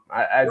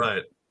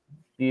 Right.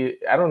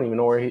 I don't even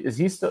know where he is.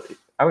 He still.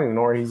 I don't even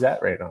know where he's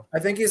at right now. I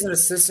think he's an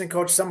assistant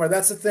coach somewhere.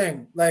 That's the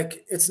thing.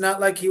 Like, it's not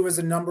like he was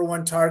a number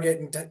one target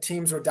and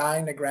teams were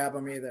dying to grab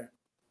him either.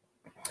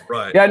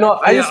 Right. Yeah. No.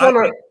 I just want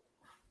to.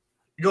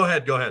 Go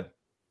ahead.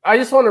 I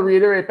just want to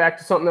reiterate back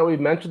to something that we've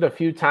mentioned a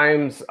few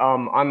times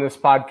on this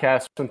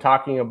podcast when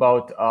talking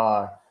about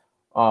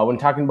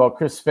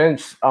Chris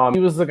Finch. He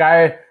was the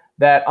guy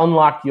that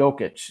unlocked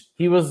Jokic.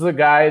 He was the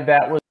guy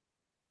that was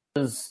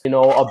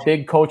a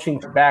big coaching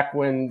back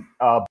when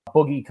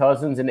Boogie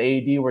Cousins and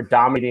AD were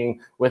dominating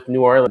with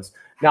New Orleans.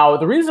 Now,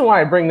 the reason why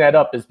I bring that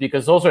up is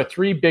because those are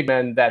three big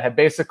men that have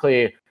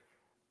basically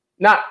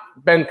not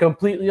been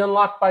completely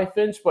unlocked by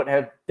Finch, but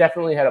have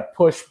definitely had a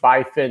push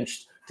by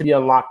Finch to be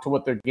unlocked to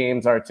what their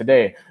games are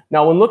today.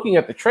 Now, when looking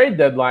at the trade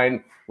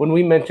deadline, when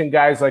we mention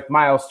guys like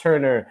Miles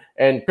Turner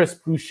and Chris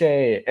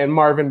Boucher and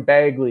Marvin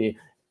Bagley,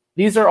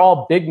 these are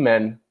all big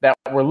men that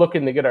we're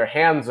looking to get our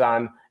hands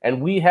on,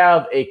 and we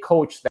have a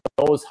coach that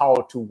knows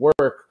how to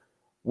work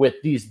with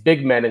these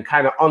big men and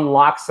kind of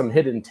unlock some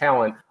hidden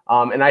talent.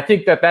 And I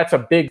think that that's a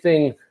big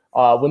thing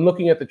when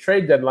looking at the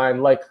trade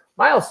deadline. Like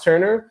Miles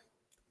Turner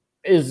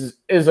is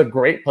a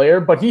great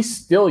player, but he's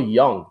still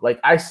young. Like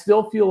I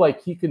still feel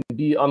like he can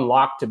be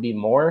unlocked to be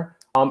more.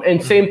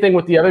 And same thing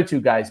with the other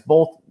two guys,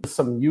 both with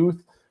some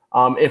youth.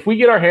 If we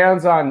get our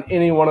hands on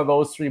any one of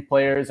those three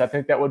players, I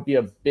think that would be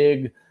a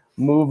big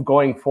move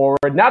going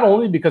forward, not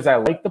only because I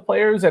like the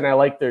players and I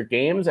like their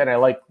games and I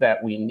like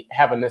that we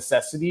have a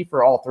necessity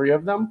for all three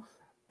of them,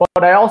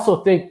 but I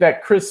also think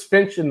that Chris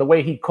Finch and the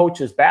way he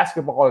coaches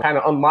basketball and kind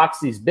of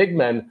unlocks these big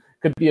men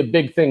could be a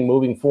big thing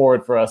moving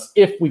forward for us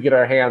if we get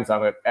our hands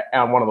on it,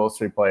 on one of those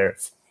three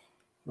players.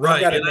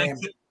 Right.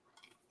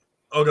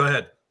 Go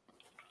ahead.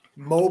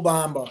 Mo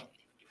Bamba.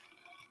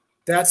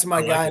 That's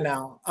my guy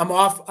now.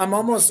 I'm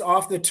almost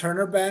off the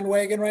Turner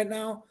bandwagon right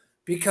now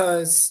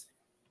because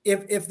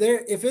if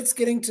it's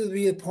getting to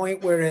be a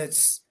point where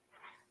it's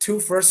 2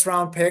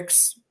 first-round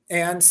picks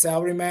and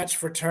salary match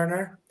for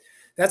Turner,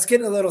 that's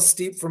getting a little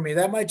steep for me.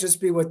 That might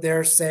just be what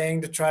they're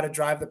saying to try to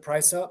drive the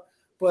price up.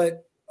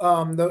 But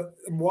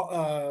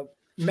the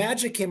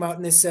Magic came out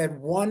and they said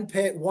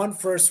 1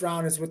 first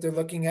round is what they're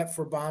looking at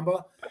for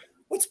Bamba.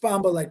 What's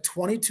Bamba, like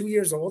 22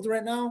 years old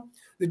right now?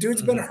 The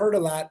dude's been hurt a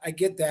lot. I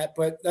get that,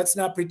 but let's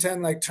not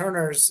pretend like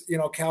Turner's,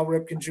 Cal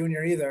Ripken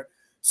Jr. either.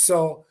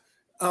 So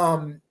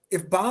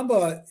if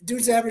Bamba,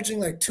 dude's averaging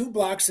like 2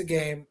 blocks a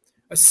game,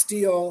 a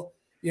steal,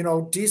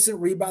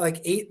 decent rebound,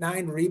 like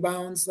 8-9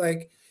 rebounds,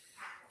 like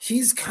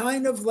he's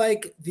kind of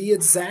like the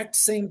exact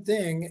same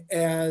thing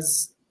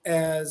as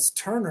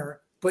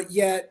Turner, but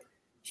yet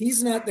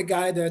he's not the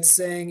guy that's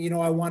saying,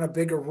 I want a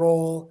bigger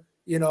role.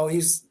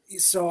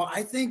 So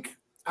I think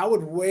I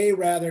would way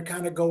rather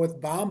kind of go with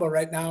Bamba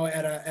right now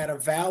at a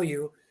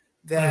value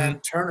than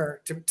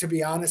Turner, to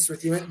be honest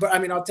with you. But I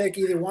mean, I'll take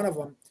either one of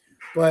them.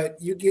 But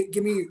you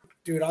give me,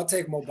 dude, I'll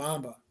take Mo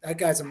Bamba. That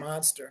guy's a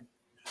monster.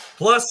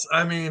 Plus,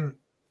 I mean,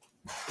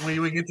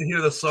 we get to hear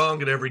the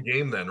song at every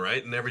game then,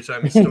 right? And every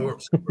time he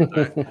scores.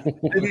 Right?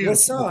 What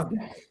song?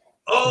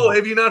 Oh,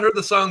 have you not heard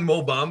the song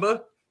Mo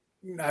Bamba?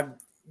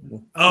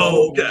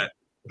 Okay.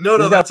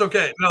 No, that's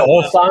okay. No, a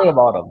whole song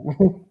about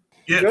him.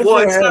 Yeah,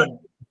 well,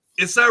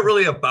 it's not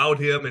really about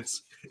him.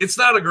 It's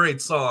not a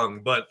great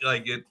song, but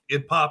like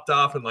it popped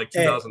off in like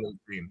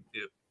 2018.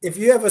 If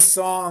you have a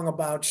song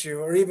about you,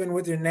 or even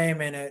with your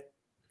name in it,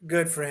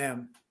 good for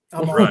him.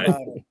 I'm all Right.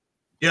 about it.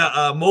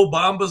 Yeah, Mo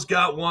Bamba's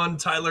got one.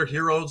 Tyler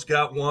Hero's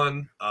got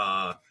one.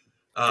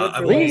 Good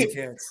for these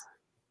kids.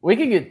 We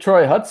could get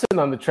Troy Hudson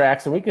on the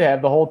tracks, and we could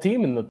have the whole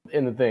team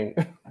in the thing.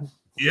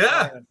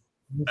 Yeah,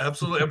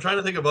 absolutely. I'm trying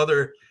to think of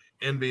other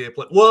NBA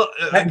players. Well,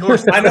 of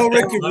course, I know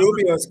Ricky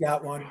Rubio's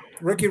got one.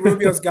 Ricky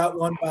Rubio's got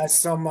one by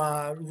some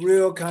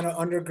real kind of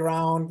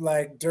underground,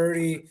 like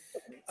dirty,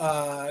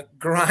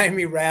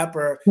 grimy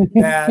rapper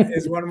that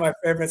is one of my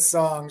favorite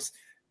songs,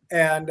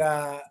 and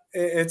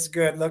it's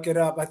good. Look it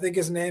up. I think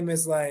his name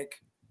is like,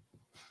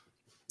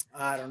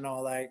 I don't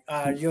know, like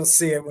you'll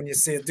see it when you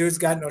see it. Dude's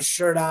got no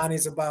shirt on.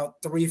 He's about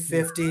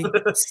 350,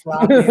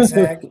 sloppy as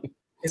heck.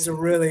 It's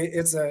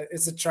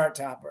a chart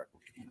topper.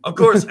 Of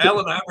course,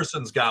 Allen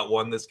Iverson's got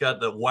one that's got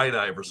the White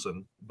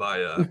Iverson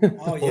by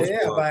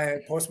by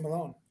Post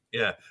Malone.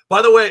 Yeah.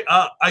 By the way,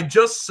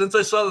 since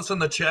I saw this in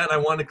the chat, I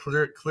want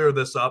to clear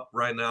this up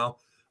right now.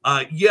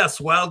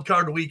 Yes, Wild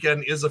Card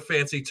Weekend is a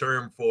fancy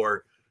term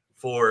for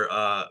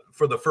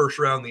the first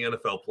round of the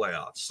NFL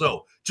playoffs.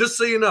 So just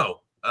so you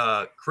know,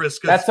 Chris,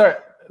 that's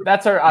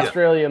our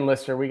Australian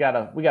listener. We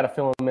gotta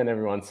fill them in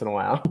every once in a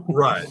while.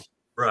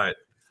 Right.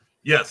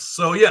 Yes.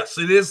 So yes,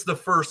 it is the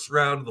first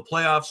round of the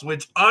playoffs,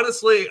 which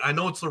honestly, I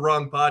know it's the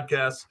wrong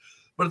podcast,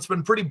 but it's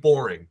been pretty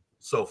boring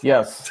so far.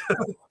 Yes.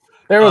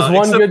 There was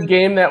one good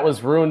game that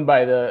was ruined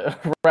by the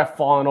ref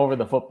falling over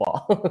the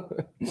football.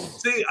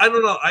 See, I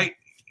don't know.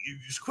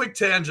 Just quick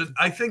tangent.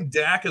 I think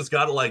Dak has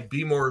got to like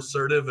be more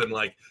assertive and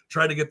like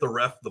try to get the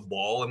ref the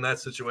ball in that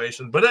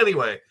situation. But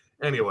anyway.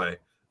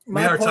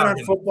 My point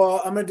on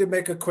football, I'm going to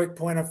make a quick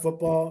point on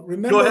football.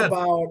 Remember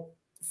about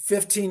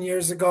 15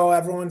 years ago,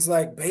 everyone's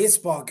like,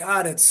 baseball,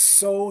 God, it's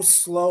so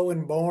slow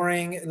and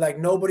boring. Like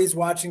nobody's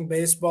watching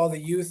baseball. The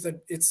youth,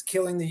 it's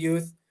killing the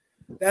youth.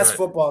 That's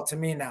football to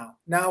me now.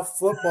 Now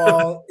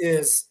football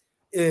is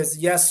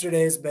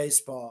yesterday's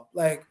baseball.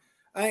 Like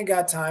I ain't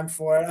got time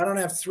for it. I don't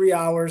have 3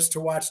 hours to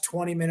watch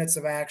 20 minutes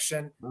of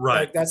action. Right.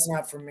 Like that's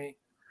not for me.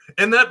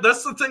 And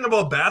that's the thing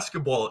about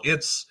basketball.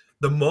 It's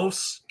the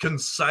most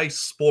concise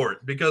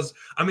sport because,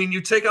 I mean,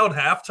 you take out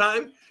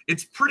halftime,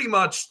 it's pretty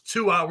much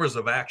 2 hours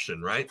of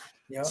action, right?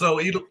 Yep.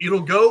 So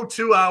it'll go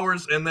 2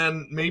 hours and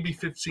then maybe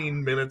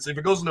 15 minutes. If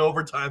it goes into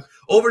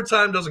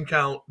overtime doesn't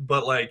count,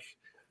 but like,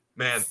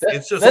 man,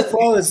 it's just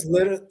football is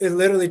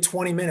literally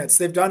 20 minutes.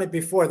 They've done it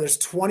before. There's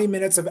 20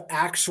 minutes of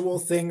actual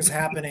things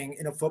happening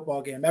in a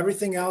football game.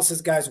 Everything else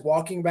is guys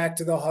walking back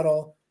to the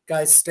huddle,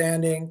 guys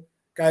standing,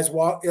 guys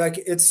walk. Like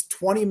it's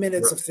 20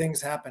 minutes of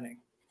things happening.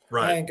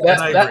 Right.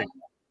 I agree.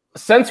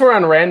 Since we're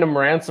on random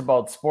rants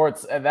about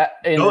sports,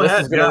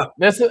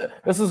 this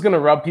is gonna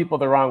rub people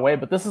the wrong way,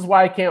 but this is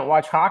why I can't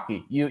watch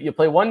hockey. You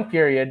play one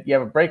period, you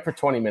have a break for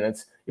 20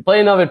 minutes. You play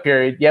another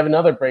period, you have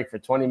another break for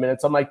 20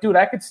 minutes. I'm like, dude,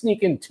 I could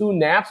sneak in 2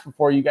 naps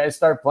before you guys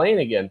start playing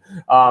again.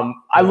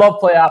 I love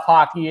playoff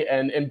hockey,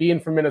 and being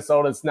from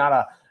Minnesota, it's not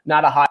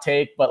a hot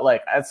take, but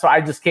like so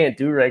I just can't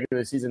do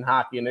regular season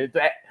hockey, and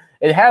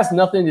it has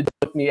nothing to do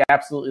with me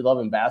absolutely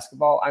loving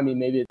basketball. I mean,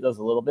 maybe it does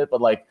a little bit,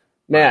 but like,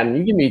 man,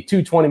 you give me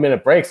 2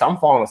 20-minute breaks, I'm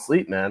falling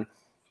asleep, man.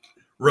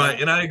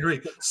 Right, and I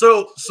agree.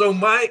 So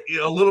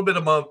a little bit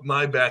about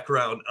my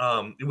background,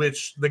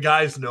 which the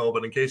guys know,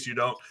 but in case you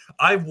don't,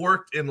 I've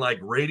worked in like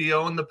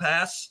radio in the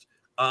past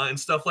and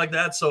stuff like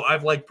that. So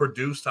I've like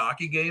produced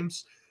hockey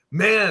games.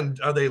 Man,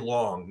 are they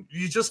long?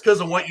 Just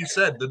because of what you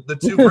said, the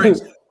 2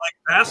 breaks.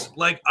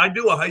 like I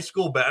do a high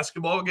school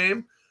basketball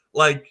game.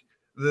 Like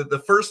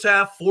the first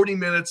half, 40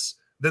 minutes,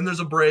 then there's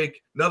a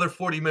break, another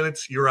 40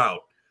 minutes, you're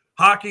out.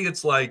 Hockey,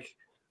 it's like,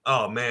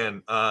 oh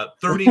man,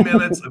 30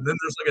 minutes, and then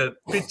there's like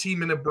a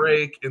 15-minute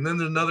break, and then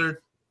there's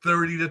another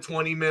 30 to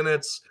 20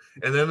 minutes,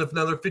 and then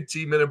another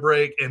 15-minute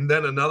break, and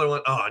then another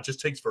one. Oh, it just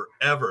takes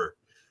forever.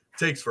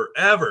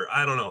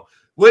 I don't know.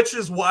 Which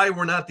is why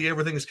we're not the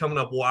Everything's Coming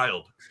Up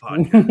Wild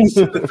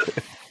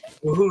podcast.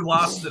 Who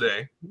lost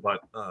today?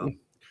 But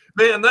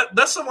man,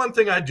 that's the one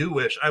thing I do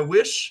wish.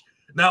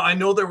 Now I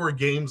know there were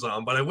games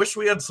on, but I wish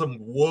we had some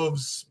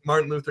Wolves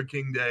Martin Luther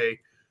King Day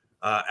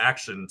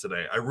action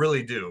today. I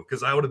really do,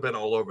 because I would have been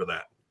all over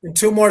that. In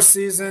 2 more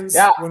seasons,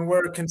 when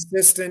we're a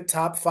consistent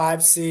top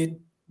 5 seed,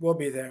 we'll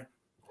be there.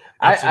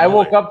 I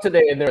woke up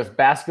today and there's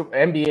basketball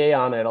NBA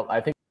on it.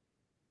 I think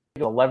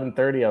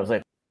 11:30. I was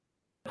like,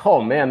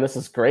 oh man, this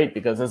is great,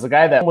 because as a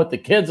guy that with the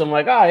kids, I'm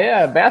like, oh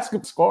yeah,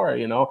 basketball score.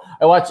 You know,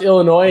 I watched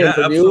Illinois and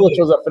Purdue, which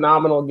was a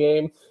phenomenal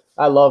game.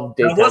 I love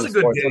daytime. That was a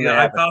good game.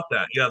 Yeah, I thought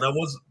that. Yeah, that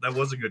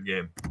was a good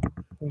game.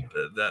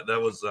 That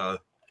was.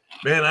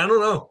 Man, I don't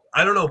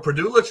know.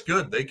 Purdue looks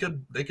good. They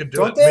could do it.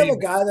 Don't they have a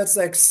guy that's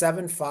like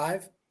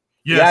 7'5"? Yes.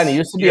 Yeah, and he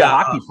used to be a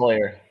hockey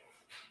player.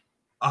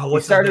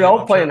 He started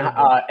out playing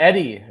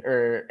Eddie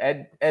or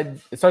Ed.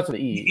 It starts with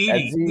E.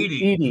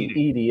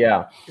 Edie.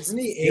 Yeah. Isn't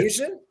he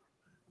Asian?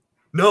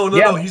 No.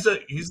 He's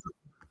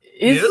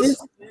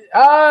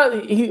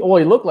He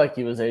looked like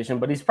he was Asian,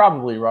 but he's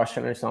probably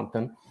Russian or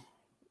something.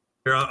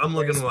 Here, I'm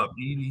looking him up.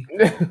 Edie.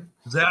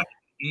 Zach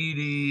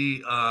Edie.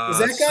 Is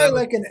that guy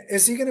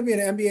is he going to be an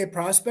NBA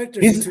prospect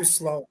or is he too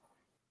slow?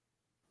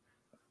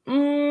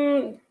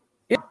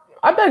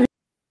 I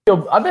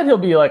bet he'll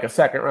be like a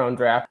second round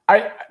draft.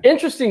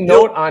 Interesting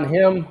note on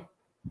him.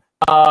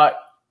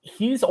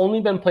 He's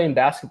only been playing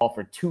basketball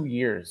for 2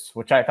 years,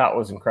 which I thought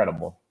was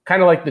incredible.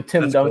 Kind of like the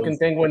Tim Duncan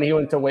thing when he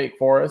went to Wake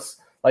Forest.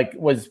 Like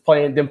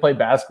didn't play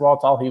basketball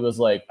until he was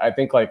like, I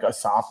think like a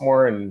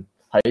sophomore in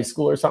high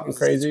school or something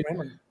crazy.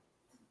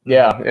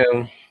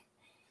 Yeah.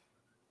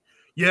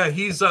 Yeah,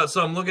 he's so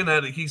I'm looking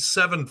at it. He's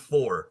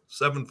 7'4".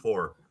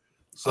 7'4".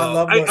 So I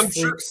love those I'm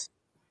sure,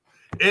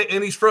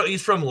 and he's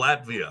from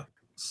Latvia.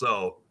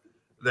 So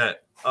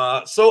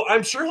so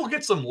I'm sure he'll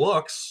get some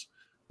looks.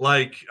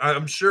 Like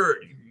I'm sure.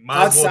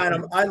 I'd sign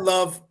him. I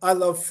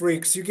love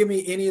freaks. You give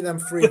me any of them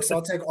freaks,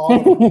 I'll take all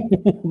of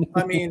them.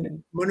 I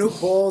mean, Manute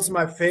Bol's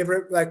my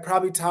favorite, like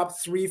probably top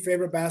 3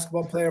 favorite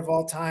basketball player of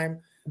all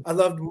time. I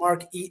loved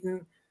Mark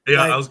Eaton.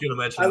 Yeah, I was going to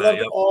mention that. I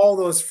love all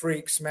those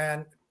freaks,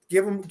 man.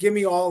 Give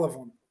me all of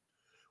them.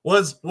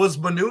 Was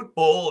Manute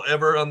Bol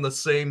ever on the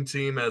same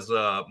team as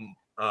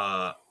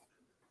George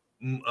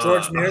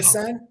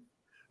Mearson?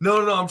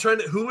 No. I'm trying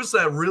to. Who was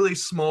that really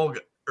small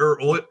guy?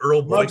 Earl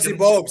Muggsy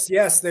Bogues.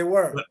 Yes, they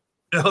were.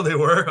 Oh, they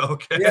were?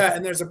 Okay. Yeah,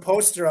 and there's a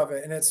poster of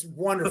it, and it's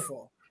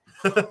wonderful.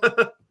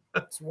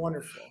 It's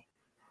wonderful.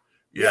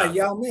 Yeah,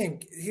 Yao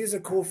Ming, he's a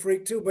cool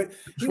freak too, but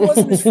he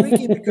wasn't as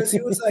freaky because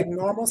he was like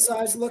normal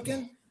size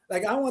looking.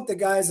 Like I want the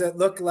guys that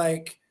look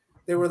like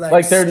they were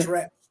like stretched.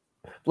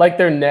 Like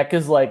their neck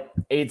is like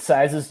 8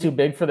 sizes too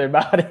big for their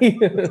body.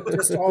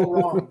 Just all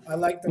wrong. I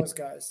like those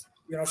guys.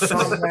 You know,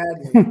 Sean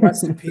Bradley,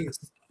 rest in peace.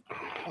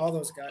 All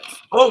those guys.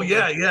 Oh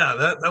yeah.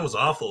 That was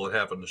awful. What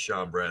happened to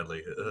Sean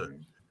Bradley?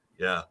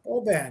 Yeah.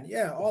 Oban,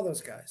 yeah, all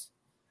those guys.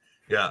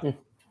 Yeah,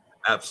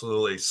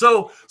 absolutely.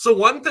 So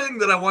one thing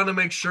that I want to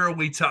make sure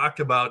we talk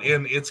about,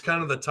 and it's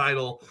kind of the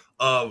title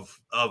of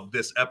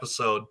this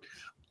episode,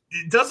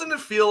 doesn't it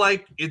feel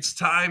like it's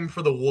time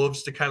for the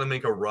Wolves to kind of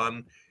make a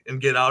run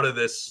and get out of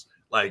this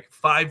like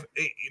 5?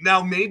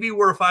 Now maybe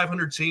we're a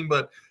 500 team,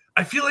 but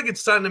I feel like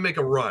it's time to make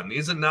a run.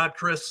 Is it not,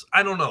 Chris?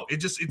 I don't know.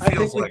 It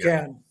feels like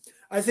it.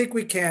 I think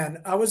we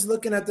can. I was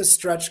looking at the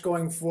stretch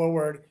going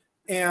forward,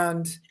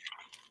 and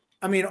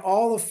I mean,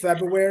 all of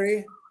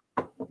February,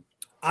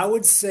 I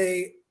would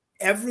say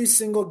every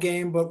single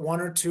game but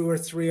 1 or 2 or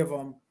 3 of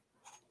them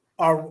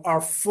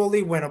are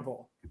fully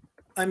winnable.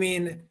 I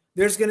mean,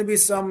 there's going to be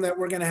some that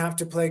we're going to have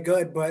to play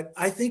good, but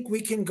I think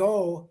we can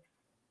go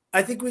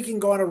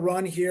on a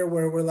run here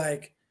where we're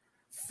like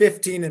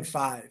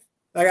 15-5.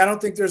 Like, I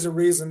don't think there's a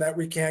reason that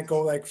we can't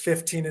go like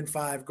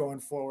 15-5 going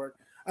forward.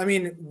 I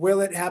mean,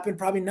 will it happen?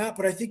 Probably not,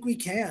 but I think we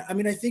can. I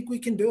mean, I think we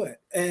can do it.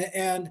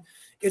 And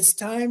it's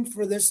time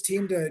for this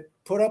team to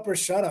put up or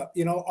shut up.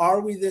 You know,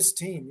 are we this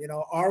team? You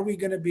know, are we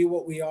going to be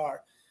what we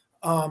are?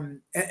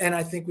 And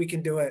I think we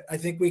can do it. I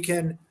think we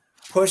can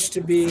push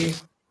to be,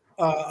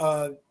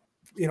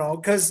 you know,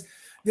 because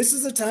this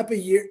is the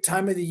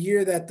time of the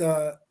year that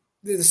the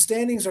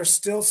standings are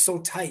still so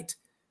tight.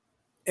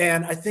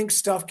 And I think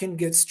stuff can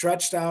get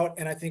stretched out,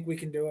 and I think we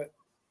can do it.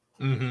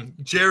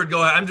 Mm-hmm. Jared,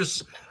 go ahead. I'm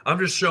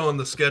just showing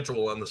the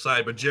schedule on the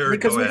side, but Jared,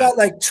 because we got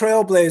like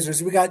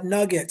Trailblazers, we got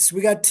Nuggets,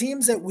 we got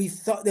teams that we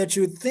thought that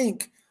you would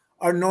think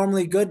are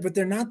normally good, but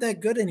they're not that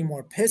good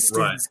anymore. Pistons,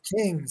 right.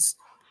 Kings,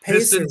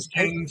 Pacers.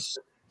 Kings.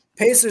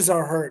 Pacers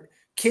are hurt.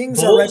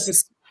 Kings are right.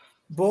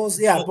 Bulls,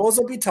 yeah, Bulls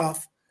will be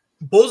tough.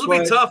 Bulls will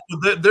be tough,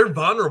 but they're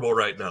vulnerable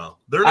right now.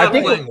 They're not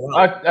playing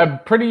well. I'm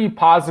pretty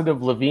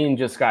positive Levine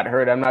just got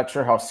hurt. I'm not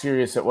sure how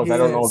serious it was. I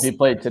don't know if he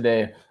played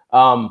today.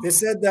 They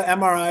said the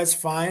MRI is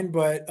fine,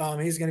 but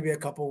he's going to be a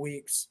couple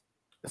weeks.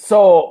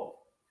 So,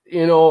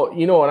 you know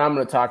what I'm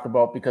going to talk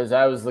about, because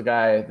I was the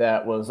guy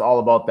that was all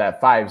about that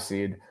 5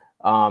 seed,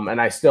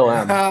 and I still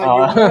am.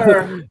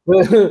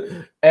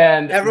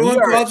 And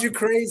everyone called you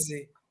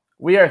crazy.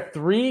 We are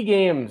 3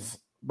 games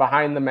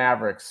behind the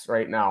Mavericks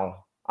right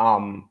now.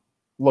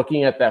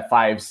 Looking at that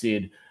 5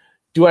 seed,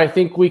 do I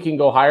think we can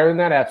go higher than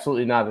that?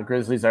 Absolutely not. The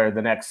Grizzlies are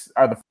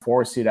the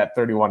 4 seed at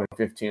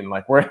 31-15.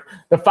 Like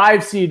the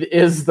 5 seed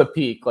is the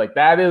peak. Like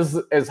that is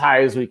as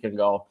high as we can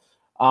go.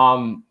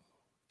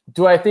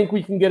 Do I think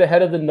we can get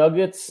ahead of the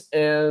Nuggets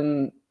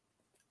and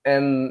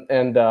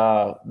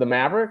the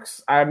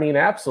Mavericks? I mean,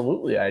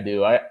 absolutely, I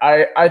do.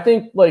 I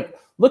think, like,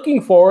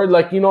 looking forward,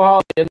 like, you know how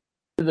at the end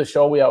of the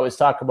show we always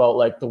talk about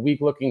like the week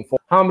looking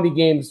forward. How many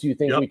games do you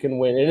think we can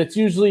win? And it's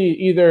usually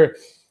either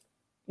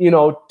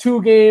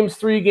 2 games,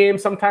 3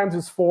 games, sometimes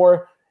it's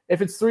 4.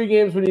 If it's 3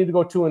 games, we need to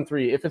go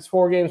 2-3. If it's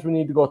 4 games, we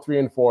need to go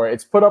 3-4.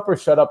 It's put up or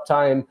shut up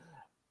time.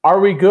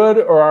 Are we good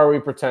or are we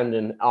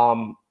pretending?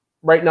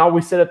 Right now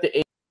we sit at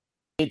the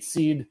 8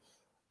 seed.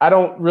 I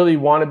don't really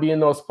want to be in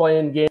those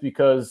play-in games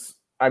because,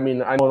 I mean,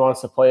 no one wants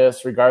to play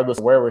us regardless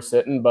of where we're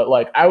sitting, but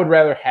like I would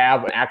rather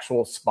have an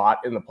actual spot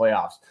in the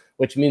playoffs,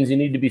 which means you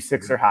need to be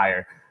 6 or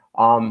higher.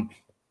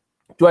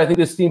 Do I think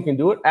this team can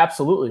do it?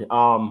 Absolutely.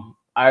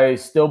 I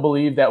still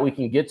believe that we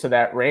can get to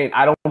that range.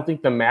 I don't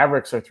think the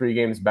Mavericks are 3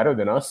 games better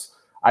than us.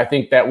 I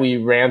think that we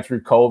ran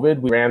through COVID,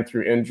 we ran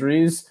through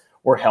injuries.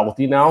 We're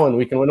healthy now, and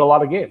we can win a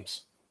lot of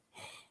games.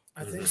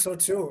 I think so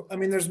too. I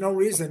mean, there's no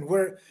reason.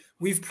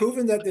 We've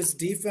proven that this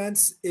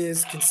defense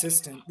is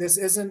consistent. This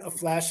isn't a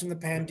flash in the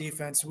pan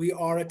defense. We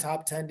are a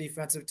top 10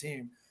 defensive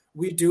team.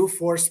 We do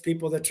force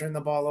people to turn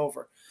the ball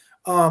over.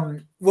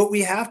 What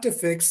we have to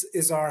fix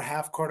is our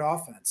half court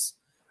offense,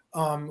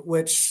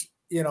 which,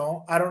 I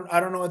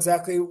don't know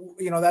exactly,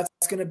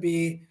 that's going to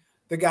be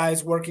the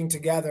guys working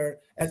together.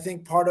 I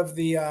think part of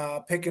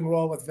the pick and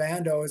roll with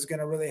Vando is going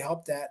to really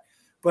help that.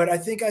 But I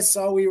think I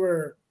saw we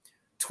were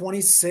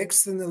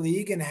 26th in the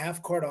league in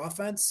half court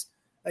offense.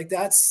 Like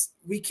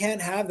we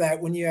can't have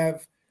that when you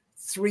have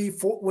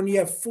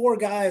 4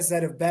 guys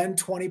that have been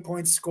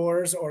 20-point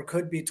scorers or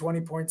could be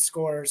 20-point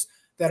scorers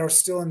that are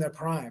still in their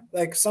prime.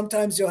 Like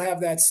sometimes you'll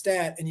have that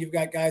stat and you've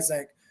got guys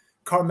like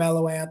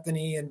Carmelo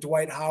Anthony and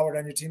Dwight Howard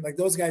on your team. Like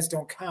those guys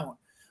don't count,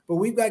 but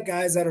we've got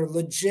guys that are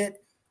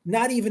legit,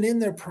 not even in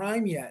their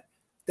prime yet,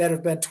 that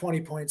have been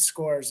 20-point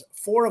scorers,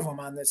 4 of them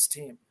on this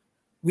team.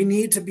 We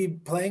need to be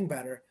playing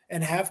better,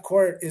 and half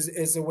court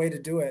is the way to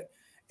do it.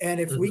 And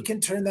if we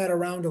can turn that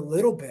around a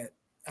little bit,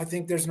 I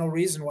think there's no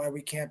reason why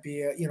we can't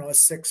be a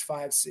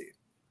 6-5 seed.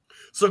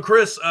 So,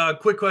 Chris,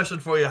 quick question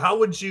for you.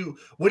 What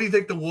do you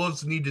think the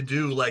Wolves need to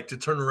do, like, to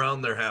turn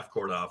around their half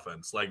court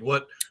offense? Like,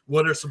 what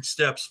are some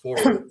steps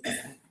forward?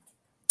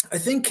 I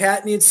think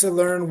Cat needs to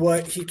learn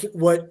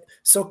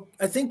so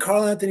I think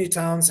Karl Anthony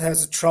Towns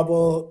has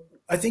trouble.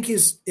 I think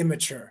he's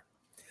immature.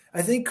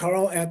 I think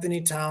Karl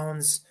Anthony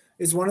Towns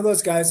is one of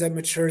those guys that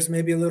matures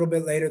maybe a little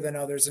bit later than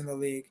others in the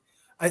league.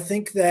 I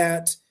think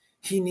that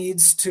he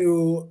needs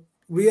to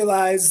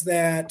realize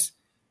that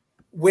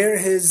where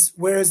his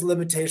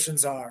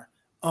limitations are.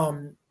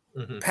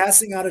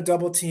 Passing out of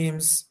double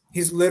teams,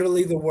 he's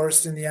literally the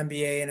worst in the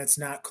NBA, and it's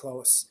not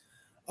close.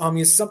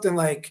 He's something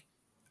like,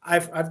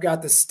 I've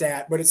got the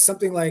stat, but it's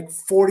something like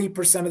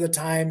 40% of the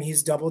time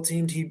he's double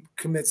teamed, he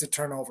commits a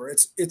turnover.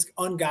 It's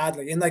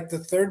ungodly. And like the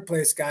third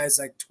place guy is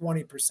like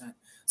 20%.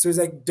 So he's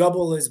like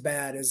double as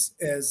bad as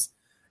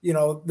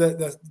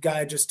the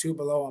guy just 2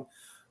 below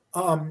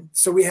him.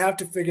 So we have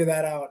to figure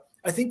that out.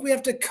 I think we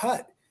have to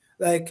cut.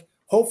 Like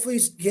hopefully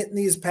getting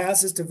these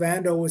passes to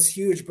Vando was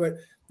huge, but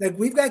like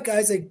we've got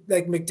guys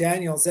like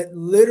McDaniels that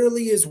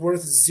literally is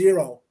worth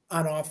 0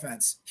 on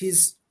offense.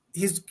 He's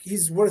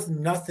worth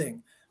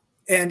nothing,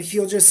 and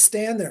he'll just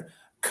stand there.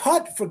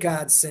 Cut, for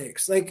God's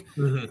sakes. Like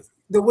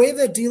the way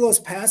that D'Lo's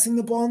passing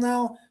the ball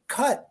now,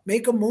 cut,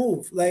 make a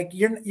move. Like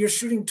you're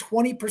shooting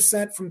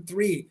 20% from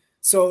 3.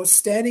 So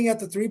standing at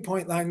the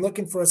 3-point line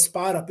looking for a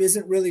spot up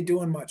isn't really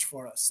doing much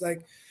for us.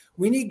 Like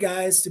we need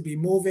guys to be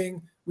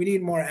moving. We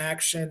need more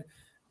action.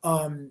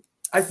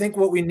 I think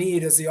what we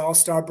need is the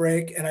All-Star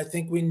break, and I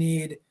think we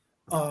need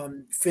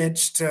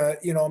Finch to,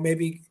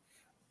 maybe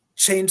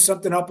change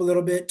something up a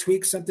little bit,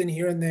 tweak something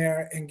here and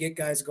there, and get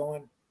guys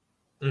going.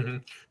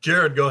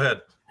 Jared, go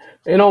ahead.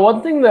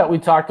 One thing that we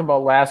talked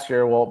about last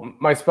year, well,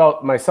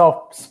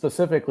 myself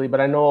specifically, but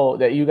I know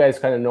that you guys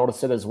kind of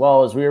noticed it as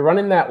well, is we were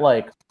running that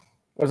it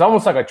was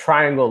almost like a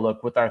triangle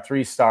look with our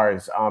 3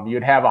 stars.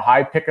 You'd have a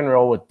high pick and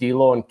roll with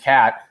D'Lo and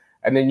Cat,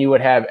 and then you would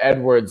have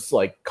Edwards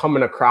like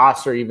coming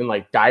across or even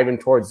like diving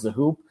towards the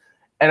hoop.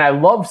 And I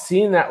loved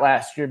seeing that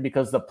last year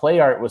because the play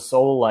art was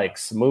so like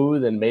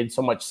smooth and made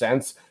so much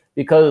sense,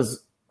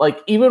 because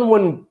like even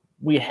when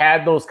we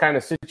had those kind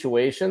of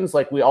situations,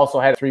 like we also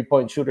had a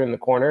 3-point shooter in the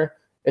corner,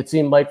 it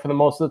seemed like for the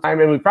most of the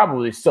time, and we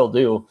probably still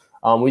do.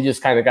 We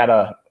just kind of got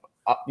to,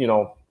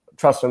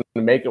 trust them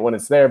to make it when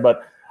it's there.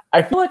 But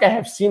I feel like I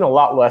have seen a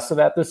lot less of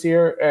that this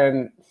year,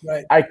 and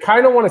I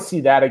kind of want to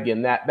see that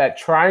again, that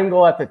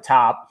triangle at the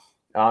top.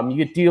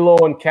 You get D'Lo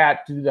and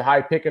Cat to do the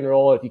high pick and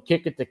roll. If you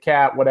kick it to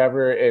Cat,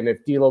 whatever, and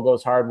if D'Lo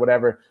goes hard,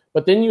 whatever.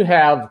 But then you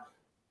have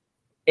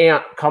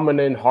Ant coming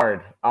in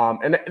hard.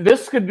 And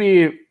this could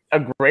be a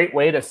great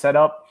way to set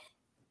up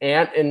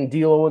Ant and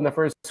D'Lo in the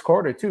first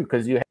quarter too,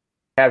 because you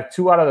have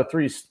 2 out of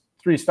the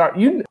 3 start.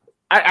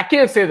 I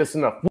can't say this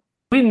enough.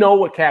 We know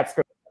what Cat's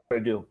going to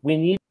do. We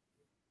need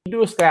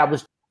to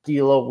establish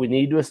D'Lo. We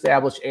need to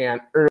establish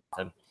Ant early.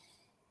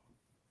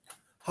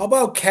 How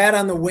about Cat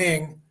on the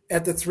wing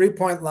at the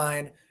 3-point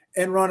line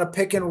and run a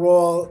pick and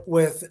roll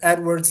with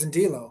Edwards and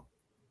D'Lo?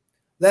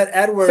 Let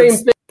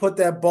Edwards put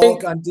that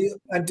bulk on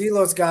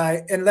D'Lo's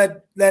guy and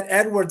let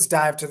Edwards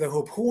dive to the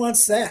hoop. Who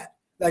wants that?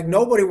 Like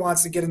nobody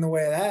wants to get in the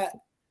way of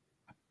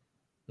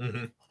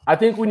that. I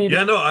think we need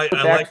to get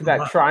back to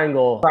that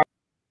triangle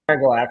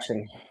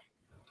action.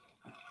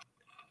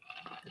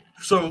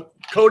 So,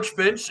 Coach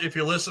Finch, if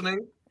you're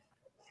listening,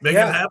 make it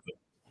happen.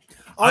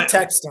 I'll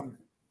text him.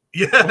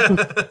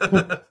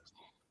 Yeah.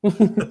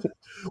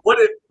 What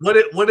if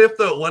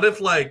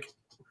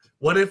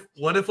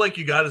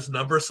you got his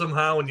number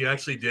somehow and you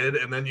actually did,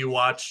 and then you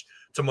watch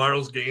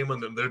tomorrow's game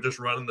and then they're just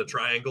running the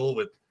triangle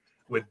with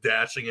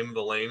dashing into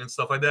the lane and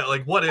stuff like that?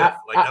 Like what if?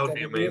 That would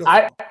be amazing.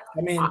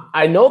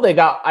 I know they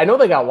got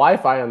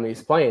Wi-Fi on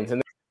these planes,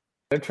 and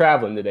They're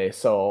traveling today,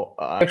 so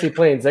Country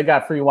Plains, they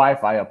got free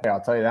Wi-Fi up there. I'll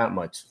tell you that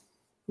much.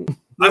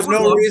 There's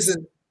no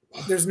reason.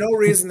 There's no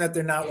reason that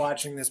they're not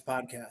watching this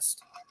podcast.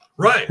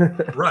 Right.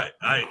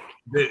 I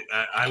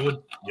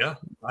would, yeah.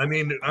 I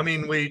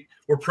mean,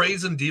 we're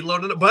praising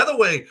D'Lo. By the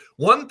way,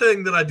 one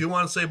thing that I do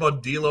want to say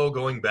about D'Lo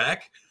going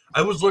back,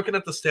 I was looking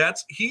at the stats.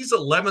 He's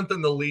 11th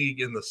in the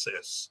league in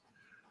assists.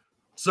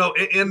 So,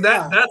 and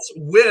that's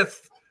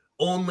with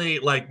only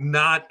like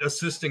not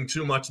assisting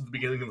too much at the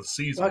beginning of the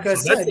season. Like I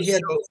said,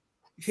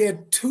 he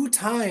had 2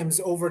 times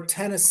over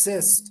 10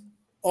 assists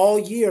all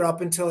year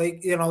up until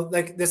like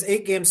this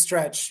 8-game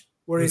stretch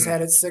where he's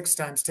had it 6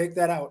 times. Take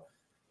that out.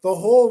 The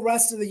whole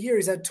rest of the year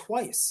he's had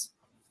twice.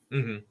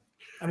 Mm-hmm.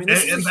 I mean,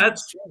 this is a huge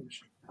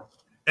change.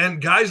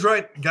 And guys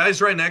right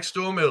next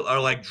to him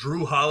are like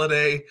Drew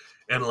Holiday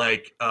and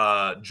like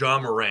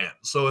John Morant.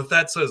 So if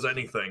that says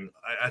anything,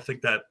 I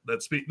think that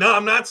speaks. No,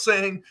 I'm not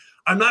saying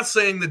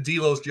that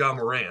D'Lo's John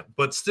Morant,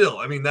 but still,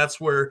 I mean,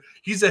 that's where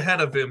he's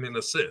ahead of him in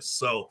assists.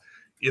 So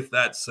if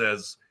that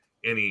says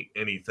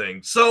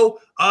anything. So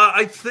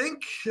I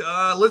think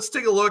let's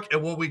take a look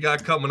at what we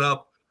got coming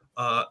up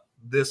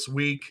this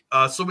week.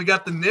 So we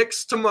got the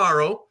Knicks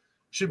tomorrow.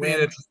 Should be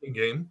an interesting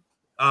game.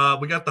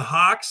 We got the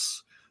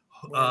Hawks.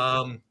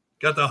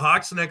 Got the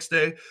Hawks next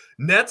day.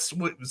 Nets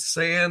with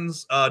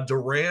Sands,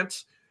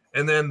 Durant,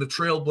 and then the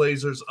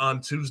Trailblazers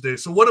on Tuesday.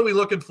 So what are we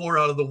looking for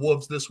out of the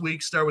Wolves this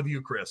week? Start with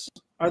you, Chris.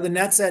 Are the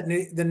Nets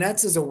the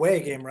Nets is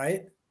away game,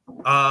 right?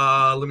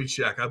 Let me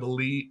check. I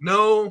believe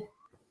no.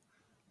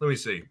 Let me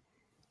see.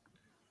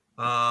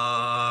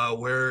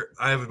 Where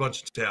I have a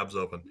bunch of tabs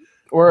open.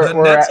 We're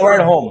at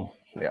home.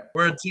 Yeah,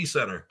 we're at T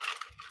Center.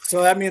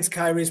 So that means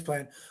Kyrie's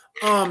playing.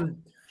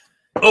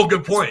 Oh,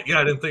 good point. Yeah,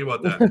 I didn't think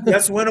about that.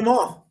 Let's win them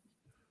all.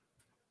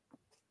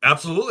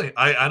 Absolutely.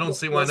 I don't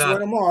see why not. Let's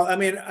win them all. I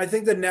mean, I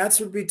think the Nets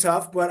would be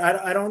tough, but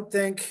I don't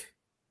think.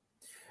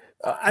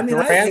 I mean,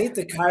 Durant? I hate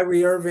the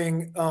Kyrie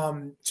Irving,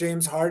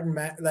 James Harden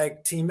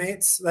like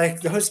teammates.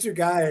 Like those 2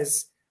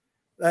 guys.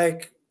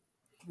 Like,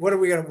 what are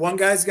we gonna? One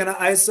guy's gonna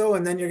ISO,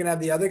 and then you're gonna have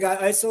the other guy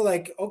ISO.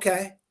 Like,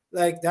 okay,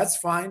 like that's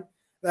fine.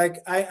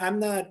 Like I'm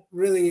not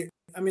really.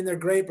 I mean, they're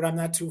great, but I'm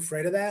not too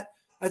afraid of that.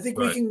 I think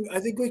we can. I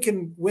think we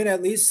can win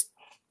at least.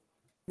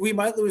 We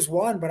might lose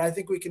 1, but I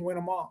think we can win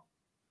them all.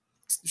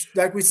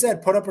 Like we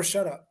said, put up or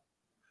shut up.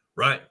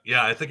 Right.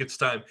 Yeah, I think it's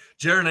time.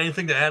 Jaron,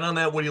 anything to add on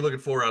that? What are you looking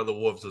for out of the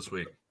Wolves this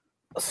week?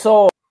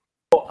 So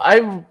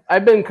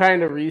I've been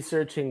kind of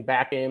researching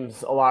back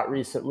games a lot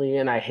recently,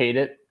 and I hate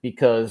it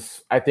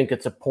because I think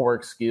it's a poor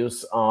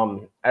excuse.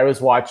 I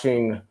was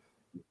watching,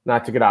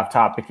 not to get off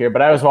topic here,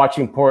 but I was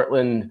watching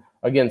Portland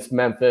against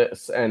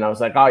Memphis, and I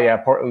was like, oh yeah,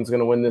 Portland's going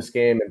to win this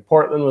game. And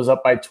Portland was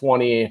up by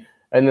 20,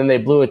 and then they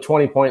blew a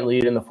 20-point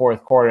lead in the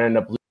fourth quarter and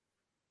ended up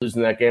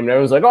losing that game. And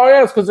everyone's like, oh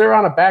yeah, it's because they're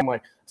on a back. I'm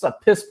like, it's a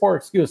piss poor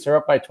excuse. They're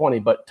up by 20,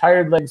 but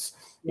tired legs,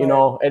 you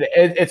know,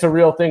 it's a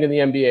real thing in the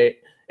NBA.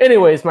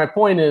 Anyways, my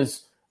point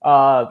is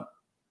the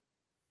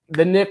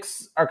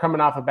Knicks are coming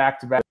off a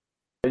back-to-back.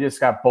 They just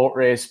got boat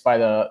raced by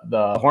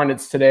the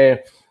Hornets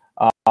today.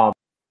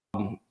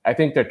 I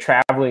think they're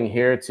traveling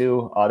here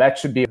too. That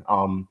should be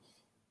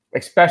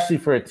especially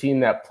for a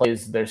team that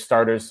plays their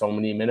starters so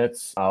many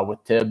minutes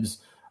with Tibbs.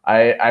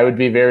 I would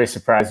be very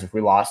surprised if we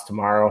lost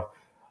tomorrow.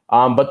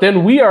 But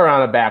then we are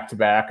on a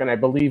back-to-back, and I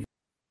believe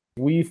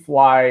we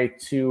fly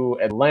to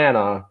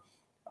Atlanta,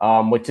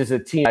 which is a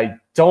team I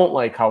don't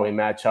like how we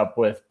match up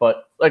with.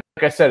 But like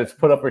I said, it's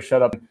put up or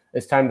shut up.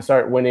 It's time to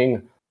start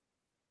winning.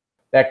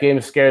 That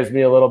game scares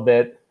me a little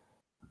bit.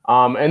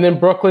 And then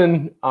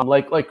Brooklyn,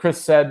 like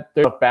Chris said,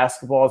 there's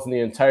basketballs in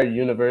the entire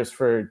universe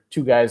for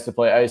 2 guys to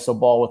play iso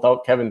ball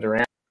without Kevin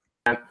Durant.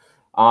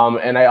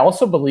 And I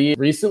also believe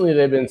recently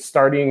they've been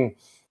starting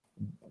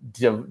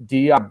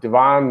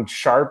Devon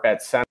Sharp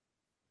at center.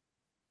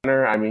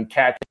 I mean,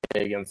 cat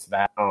against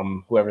that,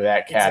 whoever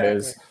that cat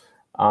is.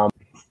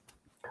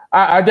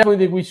 I definitely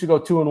think we should go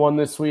 2-1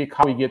 this week.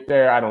 How we get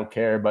there, I don't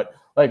care. But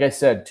like I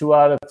said, 2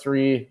 out of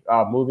 3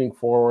 moving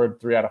forward,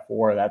 3 out of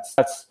 4.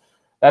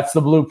 That's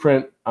the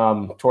blueprint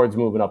towards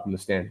moving up in the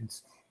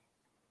standings.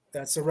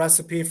 That's a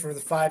recipe for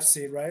the 5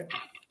 seed, right?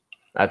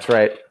 That's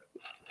right.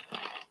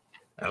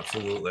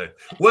 Absolutely.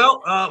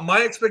 Well,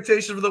 my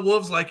expectation for the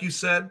Wolves, like you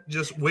said,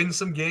 just win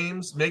some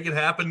games, make it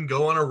happen,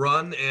 go on a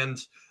run, and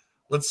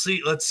let's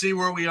see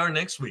where we are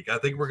next week. I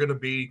think we're going to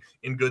be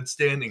in good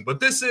standing. But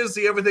this is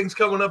the Everything's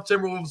Coming Up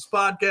Timberwolves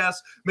podcast.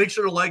 Make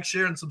sure to like,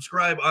 share, and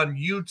subscribe on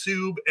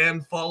YouTube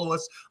and follow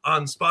us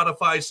on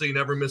Spotify so you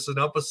never miss an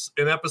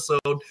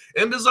episode.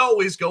 And as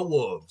always, go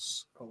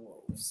Wolves. Go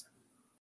Wolves.